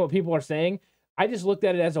understand what people are saying. I just looked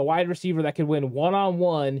at it as a wide receiver that could win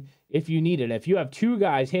one-on-one if you need it. If you have two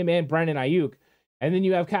guys, him and Brandon Ayuk, and then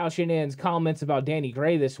you have Kyle Shanahan's comments about Danny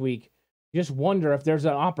Gray this week, you just wonder if there's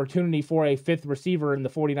an opportunity for a fifth receiver in the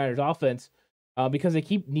 49ers offense because they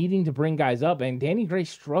keep needing to bring guys up, and Danny Gray's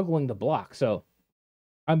struggling to block. So,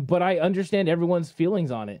 but I understand everyone's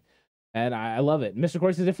feelings on it, and I love it. Mr.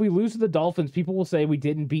 Corey says, if we lose to the Dolphins, people will say we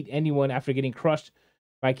didn't beat anyone after getting crushed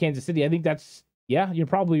by Kansas City. I think you're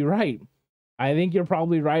probably right. I think you're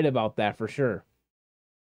probably right about that for sure.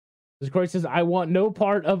 Corey says, I want no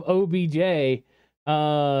part of OBJ.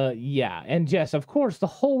 Yeah. And Jess, of course, the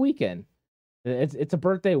whole weekend. It's a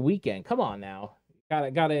birthday weekend. Come on now.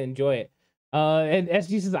 Gotta enjoy it. And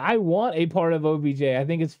SG says, I want a part of OBJ. I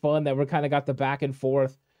think it's fun that we're kind of got the back and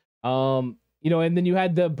forth. And then you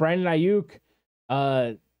had the Brandon Ayuk.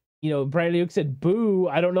 Brandon Ayuk said, boo.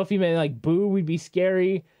 I don't know if he meant like boo, we'd be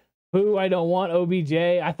scary. Boo, I don't want OBJ.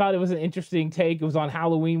 I thought it was an interesting take. It was on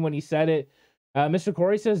Halloween when he said it. Mr.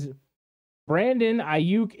 Corey says, Brandon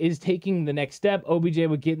Ayuk is taking the next step. OBJ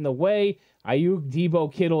would get in the way. Ayuk,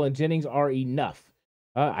 Debo, Kittle, and Jennings are enough.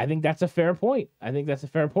 I think that's a fair point. And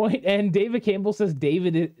David Campbell says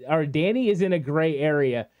Danny is in a gray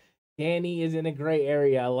area.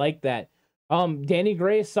 I like that. Danny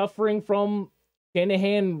Gray is suffering from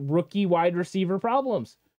Shanahan rookie wide receiver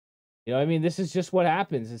problems. This is just what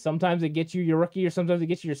happens. And sometimes it gets you your rookie, or sometimes it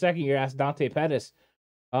gets you your second year. Ask Dante Pettis.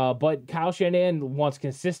 But Kyle Shanahan wants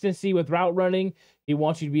consistency with route running. He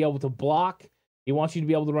wants you to be able to block. He wants you to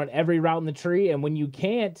be able to run every route in the tree. And when you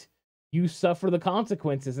can't, you suffer the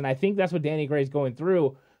consequences. And I think that's what Danny Gray is going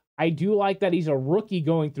through. I do like that he's a rookie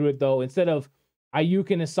going through it, though, instead of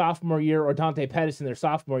Ayuk in his sophomore year or Dante Pettis in their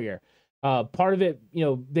sophomore year. Part of it,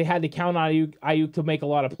 they had to count on Ayuk to make a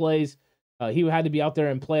lot of plays. He had to be out there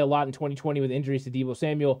and play a lot in 2020 with injuries to Deebo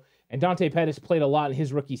Samuel. And Dante Pettis played a lot in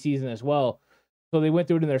his rookie season as well. So they went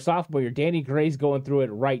through it in their sophomore year. Danny Gray's going through it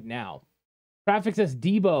right now. Traffic says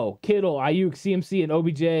Debo, Kittle, Ayuk, CMC, and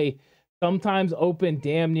OBJ sometimes open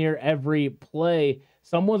damn near every play.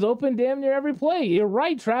 Someone's open damn near every play. You're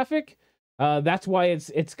right, Traffic. That's why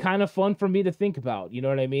it's kind of fun for me to think about. You know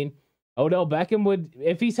what I mean? Odell Beckham would,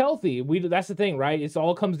 if he's healthy, that's the thing, right? It's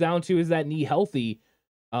all comes down to, is that knee healthy?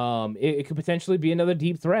 It could potentially be another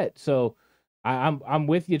deep threat. So I'm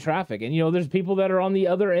with you, Traffic. And there's people that are on the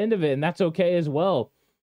other end of it, and that's okay as well.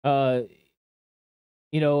 Let's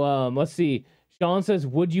see. Sean says,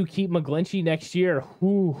 would you keep McGlinchey next year?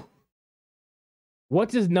 Whew.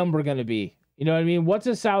 What's his number going to be? You know what I mean? What's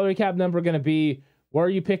his salary cap number going to be? Where are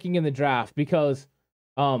you picking in the draft? Because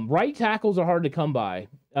right tackles are hard to come by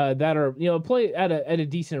that are, play at a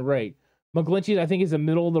decent rate. McGlinchey, I think, is a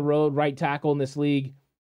middle of the road right tackle in this league.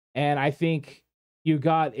 And I think you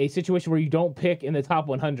got a situation where you don't pick in the top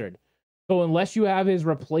 100. So unless you have his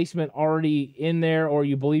replacement already in there, or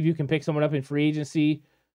you believe you can pick someone up in free agency,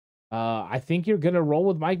 I think you're going to roll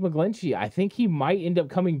with Mike McGlinchey. I think he might end up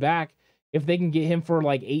coming back if they can get him for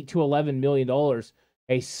like $8 to $11 million.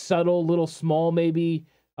 A subtle little small maybe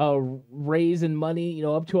raise in money,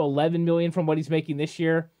 up to $11 million from what he's making this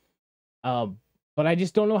year. But I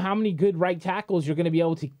just don't know how many good right tackles you're going to be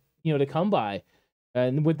able to, to come by.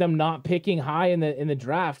 And with them not picking high in the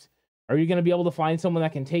draft, are you going to be able to find someone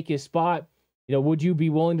that can take his spot? Would you be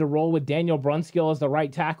willing to roll with Daniel Brunskill as the right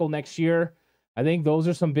tackle next year? I think those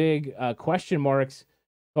are some big question marks.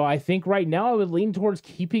 So I think right now I would lean towards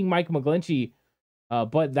keeping Mike McGlinchey,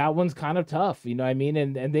 but that one's kind of tough, you know what I mean?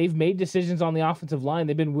 And they've made decisions on the offensive line.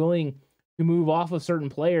 They've been willing to move off of certain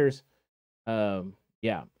players.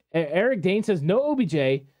 Yeah. Eric Dane says, no OBJ.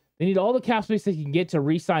 They need all the cap space they can get to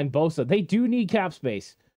re-sign Bosa. They do need cap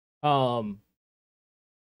space.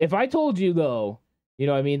 If I told you, though,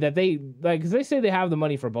 that they, because they say they have the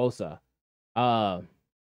money for Bosa. I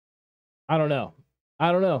don't know.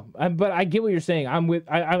 But I get what you're saying. I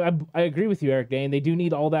agree with you, Eric Dane. They do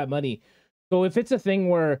need all that money. So if it's a thing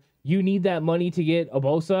where you need that money to get a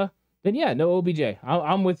Bosa, then yeah, no OBJ.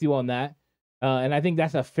 I'm with you on that. And I think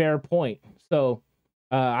that's a fair point. So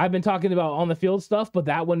I've been talking about on the field stuff, but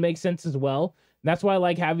that one makes sense as well. And that's why I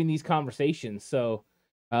like having these conversations. So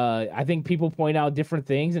I think people point out different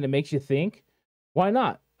things and it makes you think, why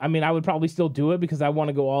not? I mean, I would probably still do it because I want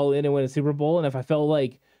to go all in and win a Super Bowl. And if I felt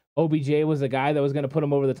like OBJ was the guy that was going to put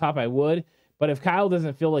him over the top, I would. But if Kyle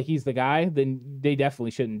doesn't feel like he's the guy, then they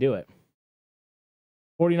definitely shouldn't do it.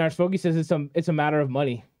 49ers Fogey says it's a matter of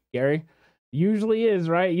money, Gary. Usually is,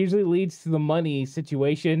 right? Usually leads to the money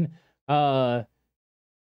situation. Let's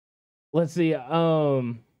see.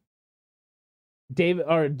 David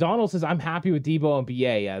or Donald says, I'm happy with Debo and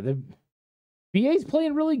BA. Yeah, the BA's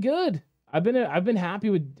playing really good. I've been happy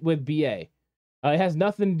with BA. It has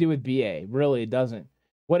nothing to do with BA. Really, it doesn't.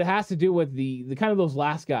 What it has to do with the kind of those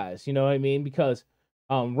last guys, you know what I mean? Because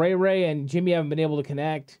Ray and Jimmy haven't been able to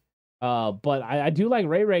connect. But I do like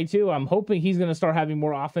Ray too. I'm hoping he's going to start having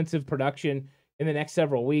more offensive production in the next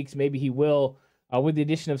several weeks. Maybe he will with the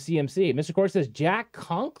addition of CMC. Mr. Corey says Jack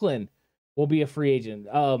Conklin will be a free agent.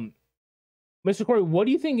 Mr. Corey, what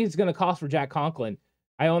do you think it's going to cost for Jack Conklin?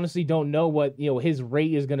 I honestly don't know what his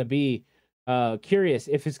rate is going to be. Curious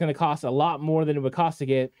if it's going to cost a lot more than it would cost to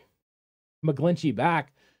get McGlinchey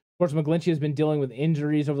back, course, McGlinchey has been dealing with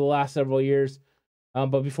injuries over the last several years.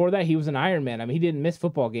 But before that, he was an Iron Man. I mean, he didn't miss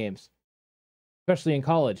football games, especially in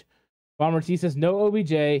college. Bomber T says, no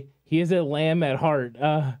OBJ. He is a lamb at heart.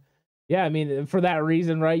 Yeah, I mean, for that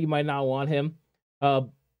reason, right, you might not want him.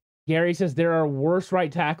 Gary says there are worse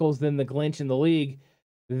right tackles than the Glinch in the league.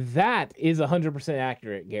 That is 100%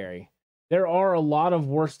 accurate, Gary. There are a lot of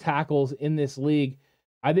worse tackles in this league.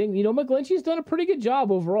 I think, McGlinchey's done a pretty good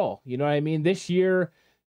job overall. You know what I mean? This year,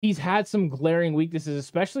 he's had some glaring weaknesses,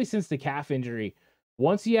 especially since the calf injury.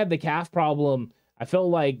 Once he had the calf problem, I felt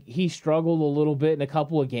like he struggled a little bit in a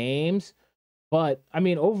couple of games. But, I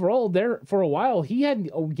mean, overall, there for a while, he had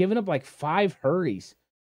given up like 5 hurries.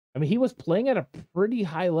 I mean, he was playing at a pretty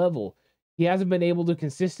high level. He hasn't been able to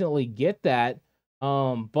consistently get that.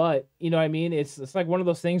 But, I mean, it's like one of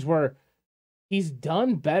those things where he's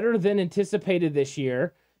done better than anticipated this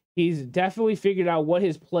year. He's definitely figured out what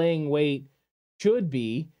his playing weight should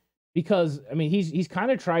be because, I mean, he's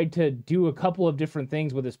kind of tried to do a couple of different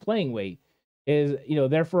things with his playing weight.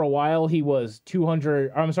 There for a while, he was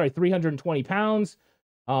 320 pounds.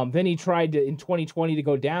 Then he tried to, in 2020, to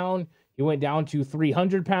go down. He went down to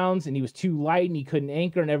 300 pounds and he was too light and he couldn't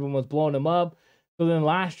anchor and everyone was blowing him up. So then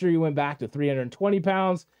last year he went back to 320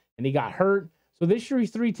 pounds and he got hurt. So this year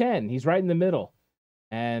he's 310. He's right in the middle.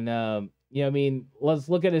 And, I mean, let's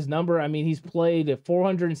look at his number. I mean, he's played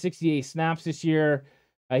 468 snaps this year.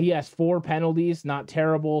 He has 4 penalties, not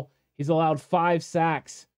terrible. He's allowed 5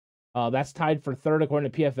 sacks. That's tied for third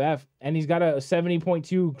according to PFF. And he's got a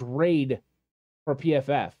 70.2 grade for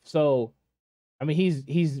PFF. So, I mean,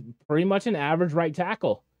 he's pretty much an average right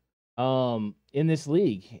tackle in this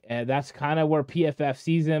league. And that's kind of where PFF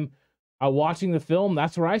sees him. Watching the film,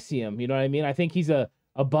 that's where I see him. You know what I mean? I think he's a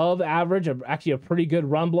above average, actually a pretty good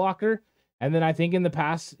run blocker. And then I think in the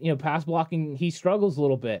pass blocking, he struggles a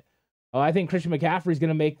little bit. I think Christian McCaffrey is going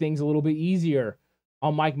to make things a little bit easier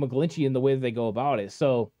on Mike McGlinchey in the way that they go about it.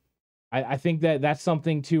 So I think that's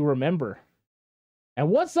something to remember. And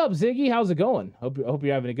what's up, Ziggy? How's it going? Hope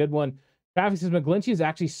you're having a good one. Traffic says McGlinchey is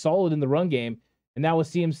actually solid in the run game. And now with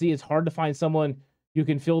CMC, it's hard to find someone you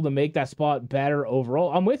can fill to make that spot better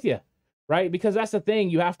overall. I'm with you, right? Because that's the thing.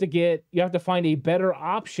 You have to find a better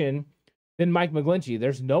option than Mike McGlinchey.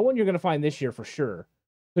 There's no one you're going to find this year for sure.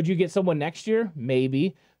 Could you get someone next year?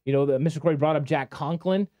 Maybe. Mr. Corey brought up Jack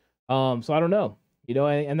Conklin. So I don't know.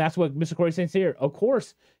 And that's what Mr. Corey saying here. Of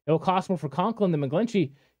course, it'll cost more for Conklin than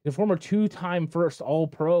McGlinchey, the former 2-time first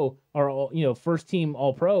All-Pro or first team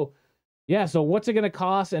All-Pro. Yeah, so what's it going to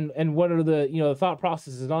cost and what are the thought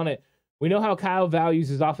processes on it? We know how Kyle values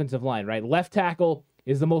his offensive line, right? Left tackle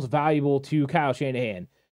is the most valuable to Kyle Shanahan.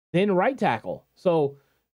 Then right tackle. So,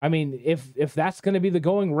 I mean, if that's going to be the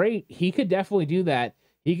going rate, he could definitely do that.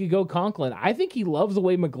 He could go Conklin. I think he loves the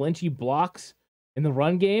way McGlinchey blocks in the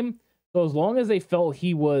run game. So as long as they felt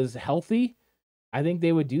he was healthy, I think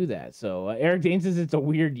they would do that. So Eric Dane says it's a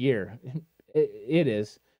weird year. It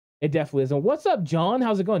is. It definitely is. And what's up, John?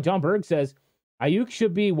 How's it going? John Berg says Ayuk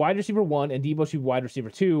should be wide receiver 1 and Debo should be wide receiver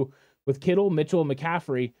 2 with Kittle, Mitchell, and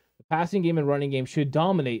McCaffrey. The passing game and running game should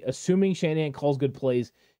dominate, assuming Shanahan calls good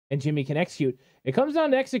plays and Jimmy can execute. It comes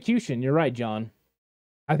down to execution. You're right, John.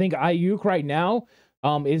 I think Ayuk right now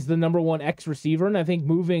is the number 1 X receiver, and I think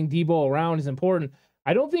moving Debo around is important.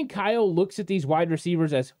 I don't think Kyle looks at these wide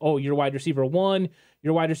receivers as, oh, you're wide receiver 1,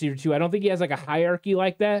 you're wide receiver 2. I don't think he has like a hierarchy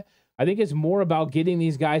like that. I think it's more about getting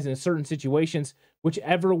these guys in certain situations.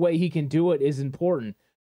 Whichever way he can do it is important.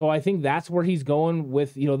 So I think that's where he's going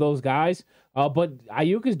with, those guys. But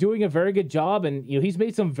Ayuk is doing a very good job, and he's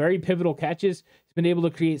made some very pivotal catches. He's been able to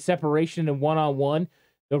create separation and one-on-one.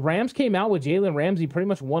 The Rams came out with Jalen Ramsey pretty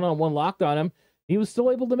much one-on-one locked on him. He was still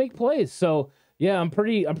able to make plays. So yeah, I'm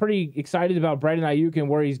pretty excited about Brandon Ayuk and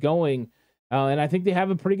where he's going. And I think they have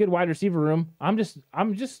a pretty good wide receiver room. I'm just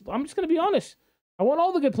going to be honest. I want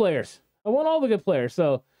all the good players.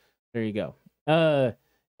 So there you go.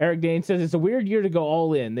 Eric Dane says it's a weird year to go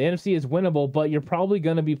all in. The NFC is winnable, but you're probably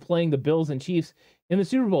going to be playing the Bills and Chiefs in the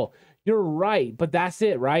Super Bowl. You're right, but that's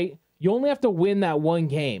it, right? You only have to win that one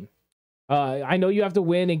game. I know you have to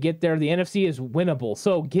win and get there. The NFC is winnable.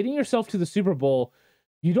 So getting yourself to the Super Bowl,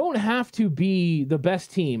 you don't have to be the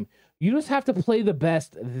best team. You just have to play the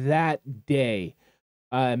best that day.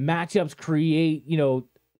 Matchups create,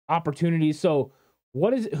 opportunities. So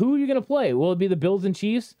who are you going to play? Will it be the Bills and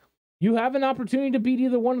Chiefs? You have an opportunity to beat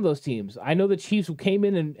either one of those teams. I know the Chiefs came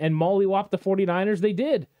in and mollywopped the 49ers. They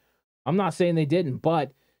did. I'm not saying they didn't,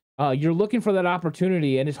 but you're looking for that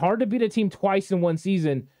opportunity, and it's hard to beat a team twice in one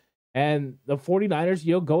season. And the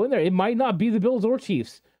 49ers, go in there. It might not be the Bills or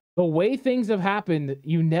Chiefs. The way things have happened,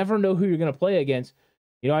 you never know who you're going to play against.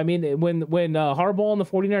 You know, I mean, when Harbaugh and the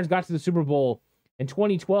 49ers got to the Super Bowl in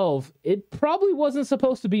 2012, it probably wasn't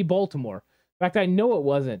supposed to be Baltimore. In fact, I know it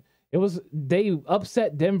wasn't. They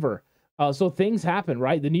upset Denver. So things happen,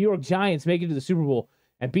 right? The New York Giants make it to the Super Bowl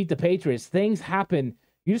and beat the Patriots. Things happen.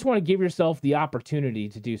 You just want to give yourself the opportunity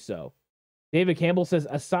to do so. David Campbell says,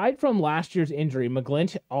 aside from last year's injury,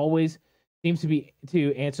 McGlinch always seems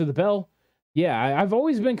to answer the bell. Yeah, I've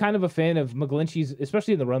always been kind of a fan of McGlinchey's,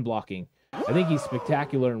 especially in the run blocking. I think he's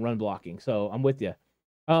spectacular in run blocking, so I'm with you.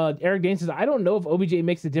 Eric Dane says, I don't know if OBJ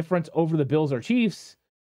makes a difference over the Bills or Chiefs.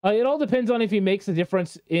 It all depends on if he makes a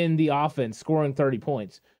difference in the offense, scoring 30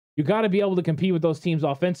 points. You got to be able to compete with those teams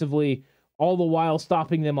offensively, all the while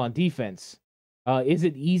stopping them on defense. Is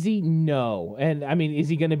it easy? No. And I mean, is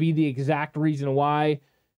he going to be the exact reason why?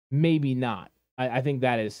 Maybe not. I think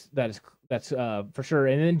that's for sure.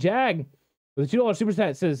 And then Jag with a $2 super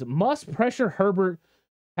chat says, must pressure Herbert,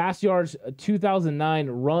 pass yards 2009,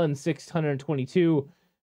 run 622.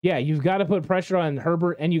 Yeah, you've got to put pressure on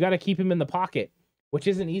Herbert, and you got to keep him in the pocket, which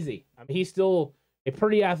isn't easy. I mean, he's still a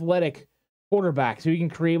pretty athletic quarterback, so he can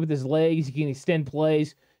create with his legs, he can extend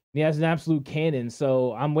plays, and he has an absolute cannon.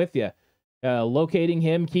 So I'm with you. Locating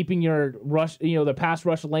him, keeping your rush, the pass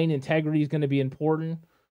rush lane integrity is going to be important.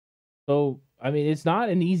 So, I mean, it's not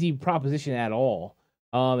an easy proposition at all.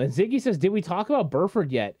 And Ziggy says, did we talk about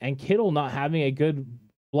Burford yet? And Kittle not having a good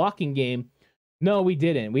blocking game? No, we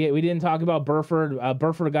didn't. We didn't talk about Burford.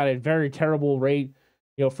 Burford got a very terrible rate,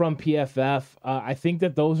 from PFF. I think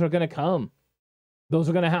that those are going to come. Those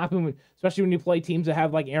are going to happen, especially when you play teams that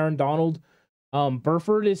have like Aaron Donald.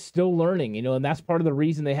 Burford is still learning, and that's part of the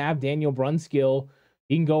reason they have Daniel Brunskill.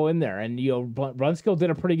 He can go in there, and Brunskill did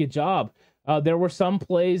a pretty good job. There were some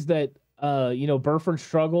plays that Burford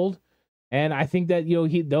struggled, and I think that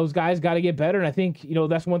those guys got to get better. And I think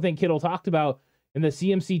that's one thing Kittle talked about in the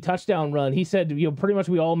CMC touchdown run. He said pretty much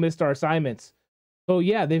we all missed our assignments. So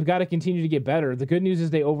yeah, they've got to continue to get better. The good news is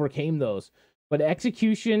they overcame those, but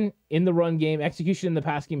execution in the run game, execution in the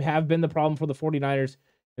pass game have been the problem for the 49ers.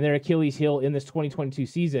 And their Achilles heel in this 2022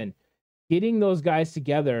 season. Getting those guys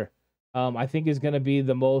together, I think, is going to be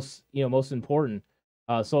the most important.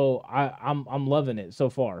 So I'm loving it so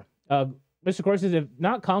far. Mr. Corey says, if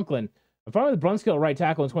not Conklin, I'm fine with Brunskill right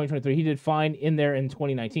tackle in 2023. He did fine in there in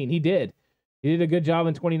 2019. He did a good job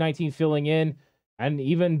in 2019 filling in, and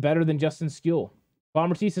even better than Justin Skule.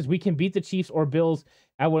 Bomber T says we can beat the Chiefs or Bills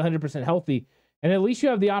at 100% healthy, and at least you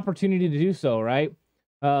have the opportunity to do so, right?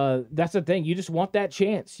 That's the thing. You just want that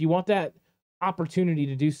chance. You want that opportunity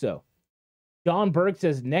to do so. John Berg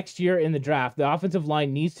says next year in the draft, the offensive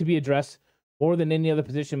line needs to be addressed more than any other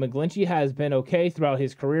position. McGlinchey has been okay throughout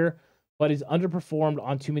his career, but is underperformed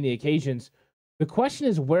on too many occasions. The question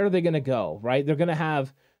is, where are they going to go, right? They're going to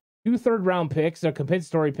have 2 third-round picks. They're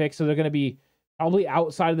compensatory picks, so they're going to be probably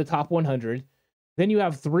outside of the top 100. Then you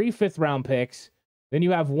have 3 fifth-round picks. Then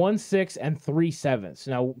you have 1 6 and 3 7s.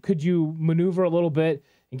 Now, could you maneuver a little bit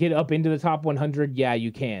and get up into the top 100? Yeah,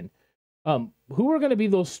 you can. Who are going to be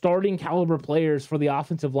those starting caliber players for the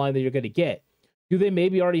offensive line that you're going to get? Do they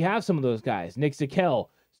maybe already have some of those guys? Nick Zakelj,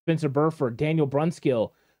 Spencer Burford, Daniel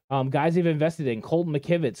Brunskill, guys they've invested in, Colton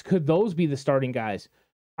McKivitz. Could those be the starting guys?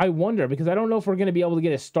 I wonder, because I don't know if we're going to be able to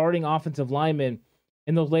get a starting offensive lineman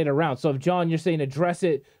in those later rounds. So if, John, you're saying address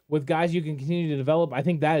it with guys you can continue to develop, I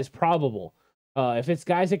think that is probable. If it's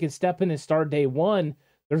guys that can step in and start day one,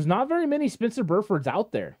 there's not very many Spencer Burfords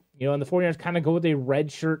out there. And the 49ers kind of go with a red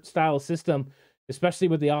shirt style system, especially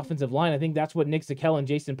with the offensive line. I think that's what Nick Zakelj and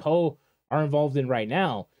Jason Poe are involved in right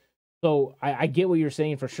now. So I get what you're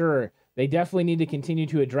saying for sure. They definitely need to continue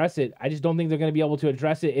to address it. I just don't think they're going to be able to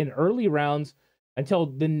address it in early rounds until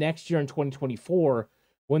the next year in 2024,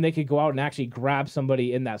 when they could go out and actually grab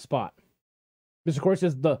somebody in that spot. Mr. Corey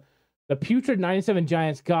says the putrid 97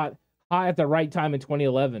 Giants got high at the right time in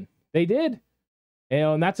 2011. They did.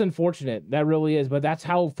 And that's unfortunate. That really is. But that's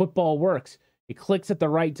how football works. It clicks at the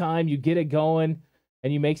right time. You get it going,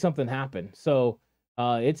 and you make something happen. So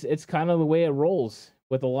it's kind of the way it rolls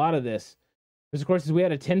with a lot of this. Mr. Corey says we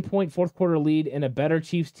had a 10-point fourth quarter lead and a better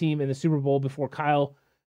Chiefs team in the Super Bowl before Kyle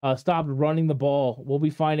stopped running the ball. We'll be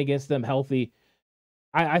fine against them healthy.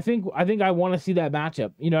 I think I want to see that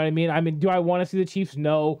matchup. You know what I mean? I mean, do I want to see the Chiefs?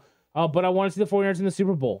 No. But I want to see the 49ers in the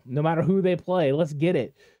Super Bowl, no matter who they play. Let's get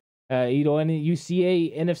it. And you see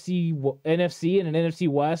a NFC and an NFC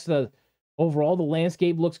West. Overall, the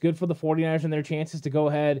landscape looks good for the 49ers and their chances to go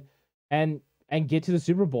ahead and get to the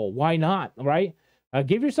Super Bowl. Why not, right?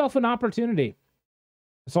 Give yourself an opportunity.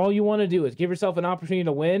 That's all you want to do, is give yourself an opportunity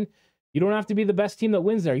to win. You don't have to be the best team that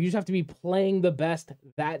wins there. You just have to be playing the best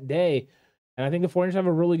that day. And I think the 49ers have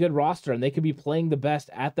a really good roster, and they could be playing the best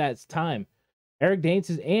at that time. Eric Dane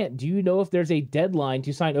says, Ant, do you know if there's a deadline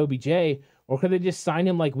to sign OBJ, or could they just sign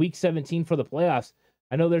him like week 17 for the playoffs?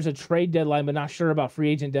 I know there's a trade deadline, but not sure about free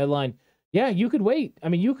agent deadline. Yeah, you could wait. I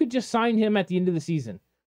mean, you could just sign him at the end of the season.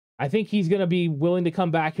 I think he's going to be willing to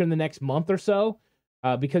come back here in the next month or so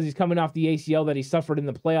because he's coming off the ACL that he suffered in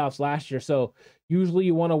the playoffs last year. So usually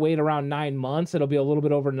you want to wait around 9 months. It'll be a little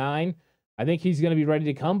bit over 9. I think he's going to be ready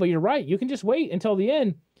to come, but you're right. You can just wait until the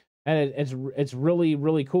end. And it's really,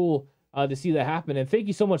 really cool to see that happen. And thank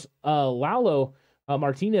you so much, Lalo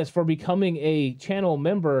Martinez, for becoming a channel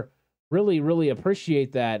member. Really, really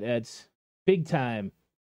appreciate that. It's big time.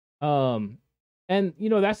 And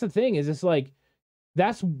that's the thing is it's like,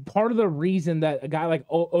 that's part of the reason that a guy like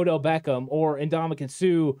Odell Beckham or Ndamukong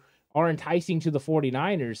Suh are enticing to the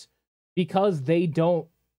 49ers, because you don't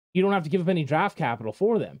have to give up any draft capital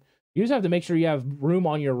for them. You just have to make sure you have room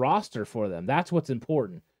on your roster for them. That's what's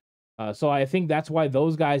important. So I think that's why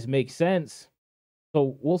those guys make sense.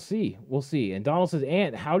 So we'll see. We'll see. And Donald says,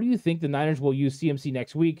 Ant, how do you think the Niners will use CMC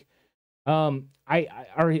next week?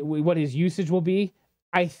 What his usage will be?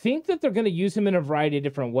 I think that they're going to use him in a variety of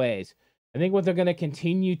different ways. I think what they're going to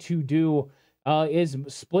continue to do is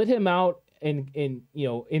split him out in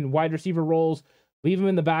wide receiver roles, leave him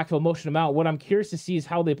in the backfield, motion him out. What I'm curious to see is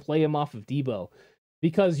how they play him off of Debo,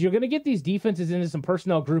 because you're going to get these defenses into some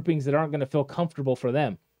personnel groupings that aren't going to feel comfortable for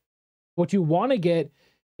them. What you want to get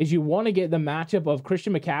is the matchup of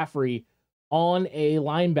Christian McCaffrey on a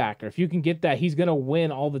linebacker. If you can get that, he's going to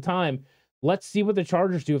win all the time. Let's see what the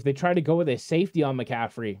Chargers do if they try to go with a safety on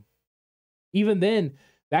McCaffrey. Even then,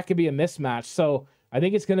 that could be a mismatch. So I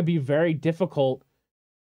think it's going to be very difficult,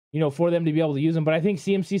 for them to be able to use him. But I think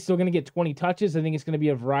CMC is still going to get 20 touches. I think it's going to be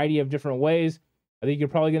a variety of different ways. I think you're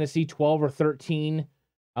probably going to see 12 or 13.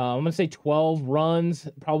 I'm going to say 12 runs,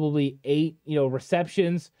 probably 8,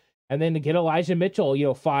 receptions. And then to get Elijah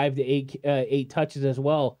Mitchell, 5 to 8 touches as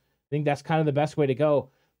well. I think that's kind of the best way to go.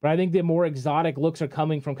 But I think the more exotic looks are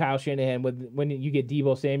coming from Kyle Shanahan when you get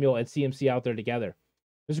Deebo Samuel and CMC out there together.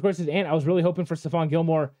 This, of course, is Ant. I was really hoping for Stephon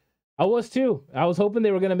Gilmore. I was too. I was hoping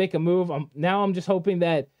they were going to make a move. Now I'm just hoping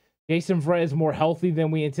that Jason Verrett is more healthy than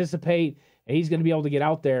we anticipate, and he's going to be able to get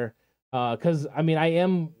out there. Because, I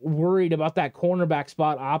am worried about that cornerback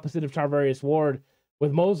spot opposite of Charvarius Ward.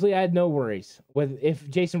 With Mosley, I had no worries. If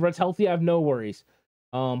Jason Verrett's healthy, I have no worries.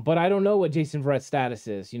 But I don't know what Jason Verrett's status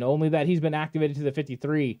is. Only that he's been activated to the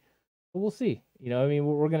 53. But we'll see.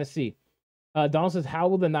 We're going to see. Donald says, how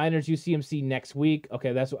will the Niners use CMC next week?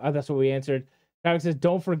 Okay, that's what we answered. Travis says,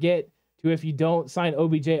 don't forget if you don't sign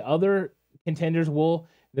OBJ, other contenders will.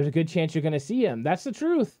 There's a good chance you're going to see him. That's the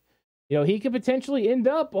truth. He could potentially end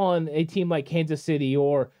up on a team like Kansas City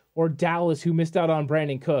or Dallas, who missed out on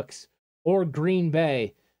Brandon Cooks, or Green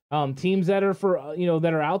Bay. Teams that are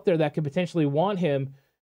that are out there that could potentially want him.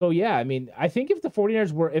 So yeah, I think if the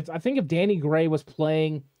 49ers if Danny Gray was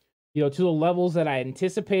playing, to the levels that I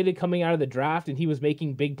anticipated coming out of the draft, and he was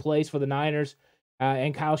making big plays for the Niners,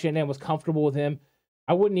 and Kyle Shanahan was comfortable with him,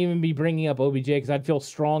 I wouldn't even be bringing up OBJ because I'd feel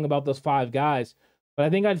strong about those 5 guys. But I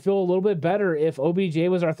think I'd feel a little bit better if OBJ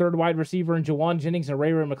was our third wide receiver and Jawan Jennings and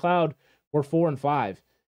Ray McLeod were 4 and 5.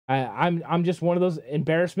 I'm just one of those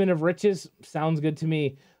embarrassment of riches. Sounds good to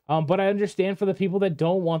me. But I understand for the people that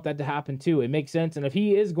don't want that to happen too. It makes sense. And if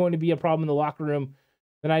he is going to be a problem in the locker room,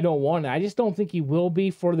 then I don't want it. I just don't think he will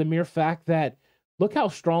be, for the mere fact that look how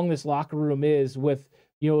strong this locker room is with,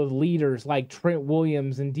 leaders like Trent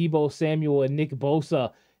Williams and Deebo Samuel and Nick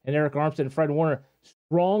Bosa and Eric Armstead and Fred Warner.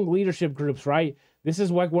 Strong leadership groups, right? This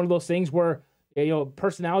is like one of those things where,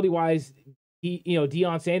 personality-wise,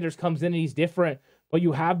 Deion Sanders comes in and he's different, but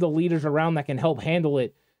you have the leaders around that can help handle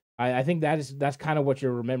it. I think that's kind of what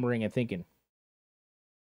you're remembering and thinking.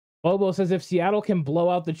 Bobo says, if Seattle can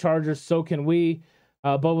blow out the Chargers, so can we.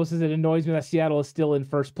 Bobo says, it annoys me that Seattle is still in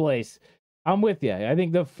first place. I'm with you. I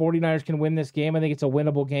think the 49ers can win this game. I think it's a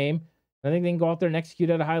winnable game. I think they can go out there and execute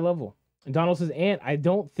at a high level. And Donald says, Ant, I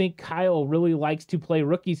don't think Kyle really likes to play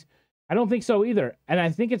rookies. I don't think so either. And I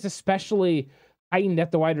think it's especially heightened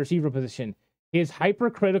at the wide receiver position. He is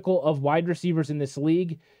hypercritical of wide receivers in this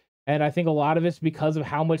league. And I think a lot of it's because of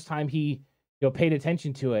how much time he paid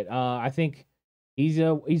attention to it. I think he's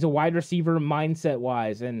a wide receiver mindset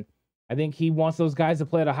wise. And I think he wants those guys to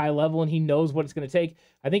play at a high level, and he knows what it's going to take.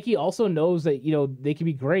 I think he also knows that, they can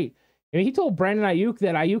be great. He told Brandon Ayuk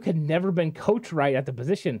that Ayuk had never been coached right at the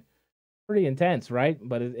position. Pretty intense, right?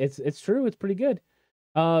 But it's true. It's pretty good.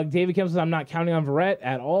 David Kim says, I'm not counting on Verrett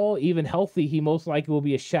at all. Even healthy, he most likely will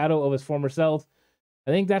be a shadow of his former self.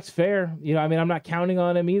 I think that's fair. I'm not counting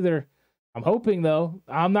on him either. I'm hoping, though.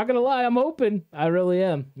 I'm not going to lie. I'm hoping. I really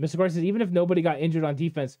am. Mr. Garcia says, even if nobody got injured on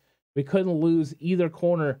defense, we couldn't lose either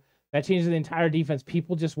corner That changes the entire defense.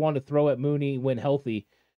 People just want to throw at Mooney when healthy.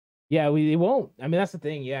 Yeah, they won't. I mean, that's the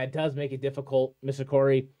thing. Yeah, it does make it difficult, Mr.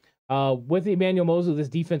 Corey. With Emmanuel Mosley, this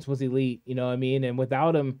defense was elite, you know what I mean? And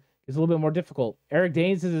without him, it's a little bit more difficult. Eric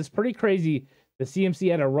Dane says it's pretty crazy. The CMC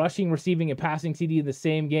had a rushing, receiving, and passing CD in the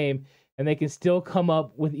same game, and they can still come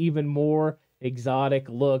up with even more exotic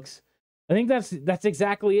looks. I think that's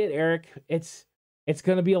exactly it, Eric. It's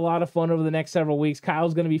going to be a lot of fun over the next several weeks.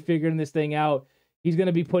 Kyle's going to be figuring this thing out. He's going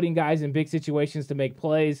to be putting guys in big situations to make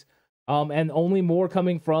plays. And only more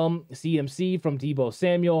coming from CMC, from Deebo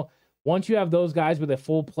Samuel. Once you have those guys with a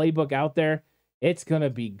full playbook out there, it's going to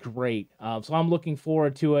be great. So I'm looking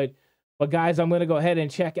forward to it. But guys, I'm going to go ahead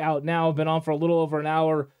and check out now. I've been on for a little over an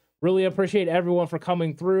hour. Really appreciate everyone for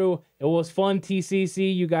coming through. It was fun,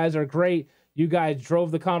 TCC. You guys are great. You guys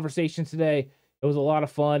drove the conversation today. It was a lot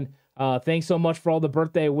of fun. Thanks so much for all the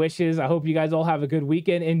birthday wishes. I hope you guys all have a good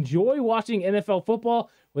weekend. Enjoy watching NFL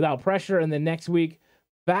football without pressure. And then next week,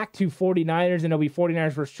 back to 49ers, and it'll be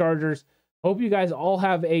 49ers versus Chargers. Hope you guys all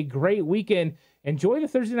have a great weekend. Enjoy the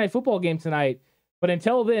Thursday night football game tonight. But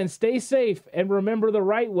until then, stay safe and remember the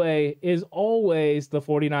right way is always the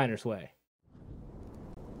 49ers way.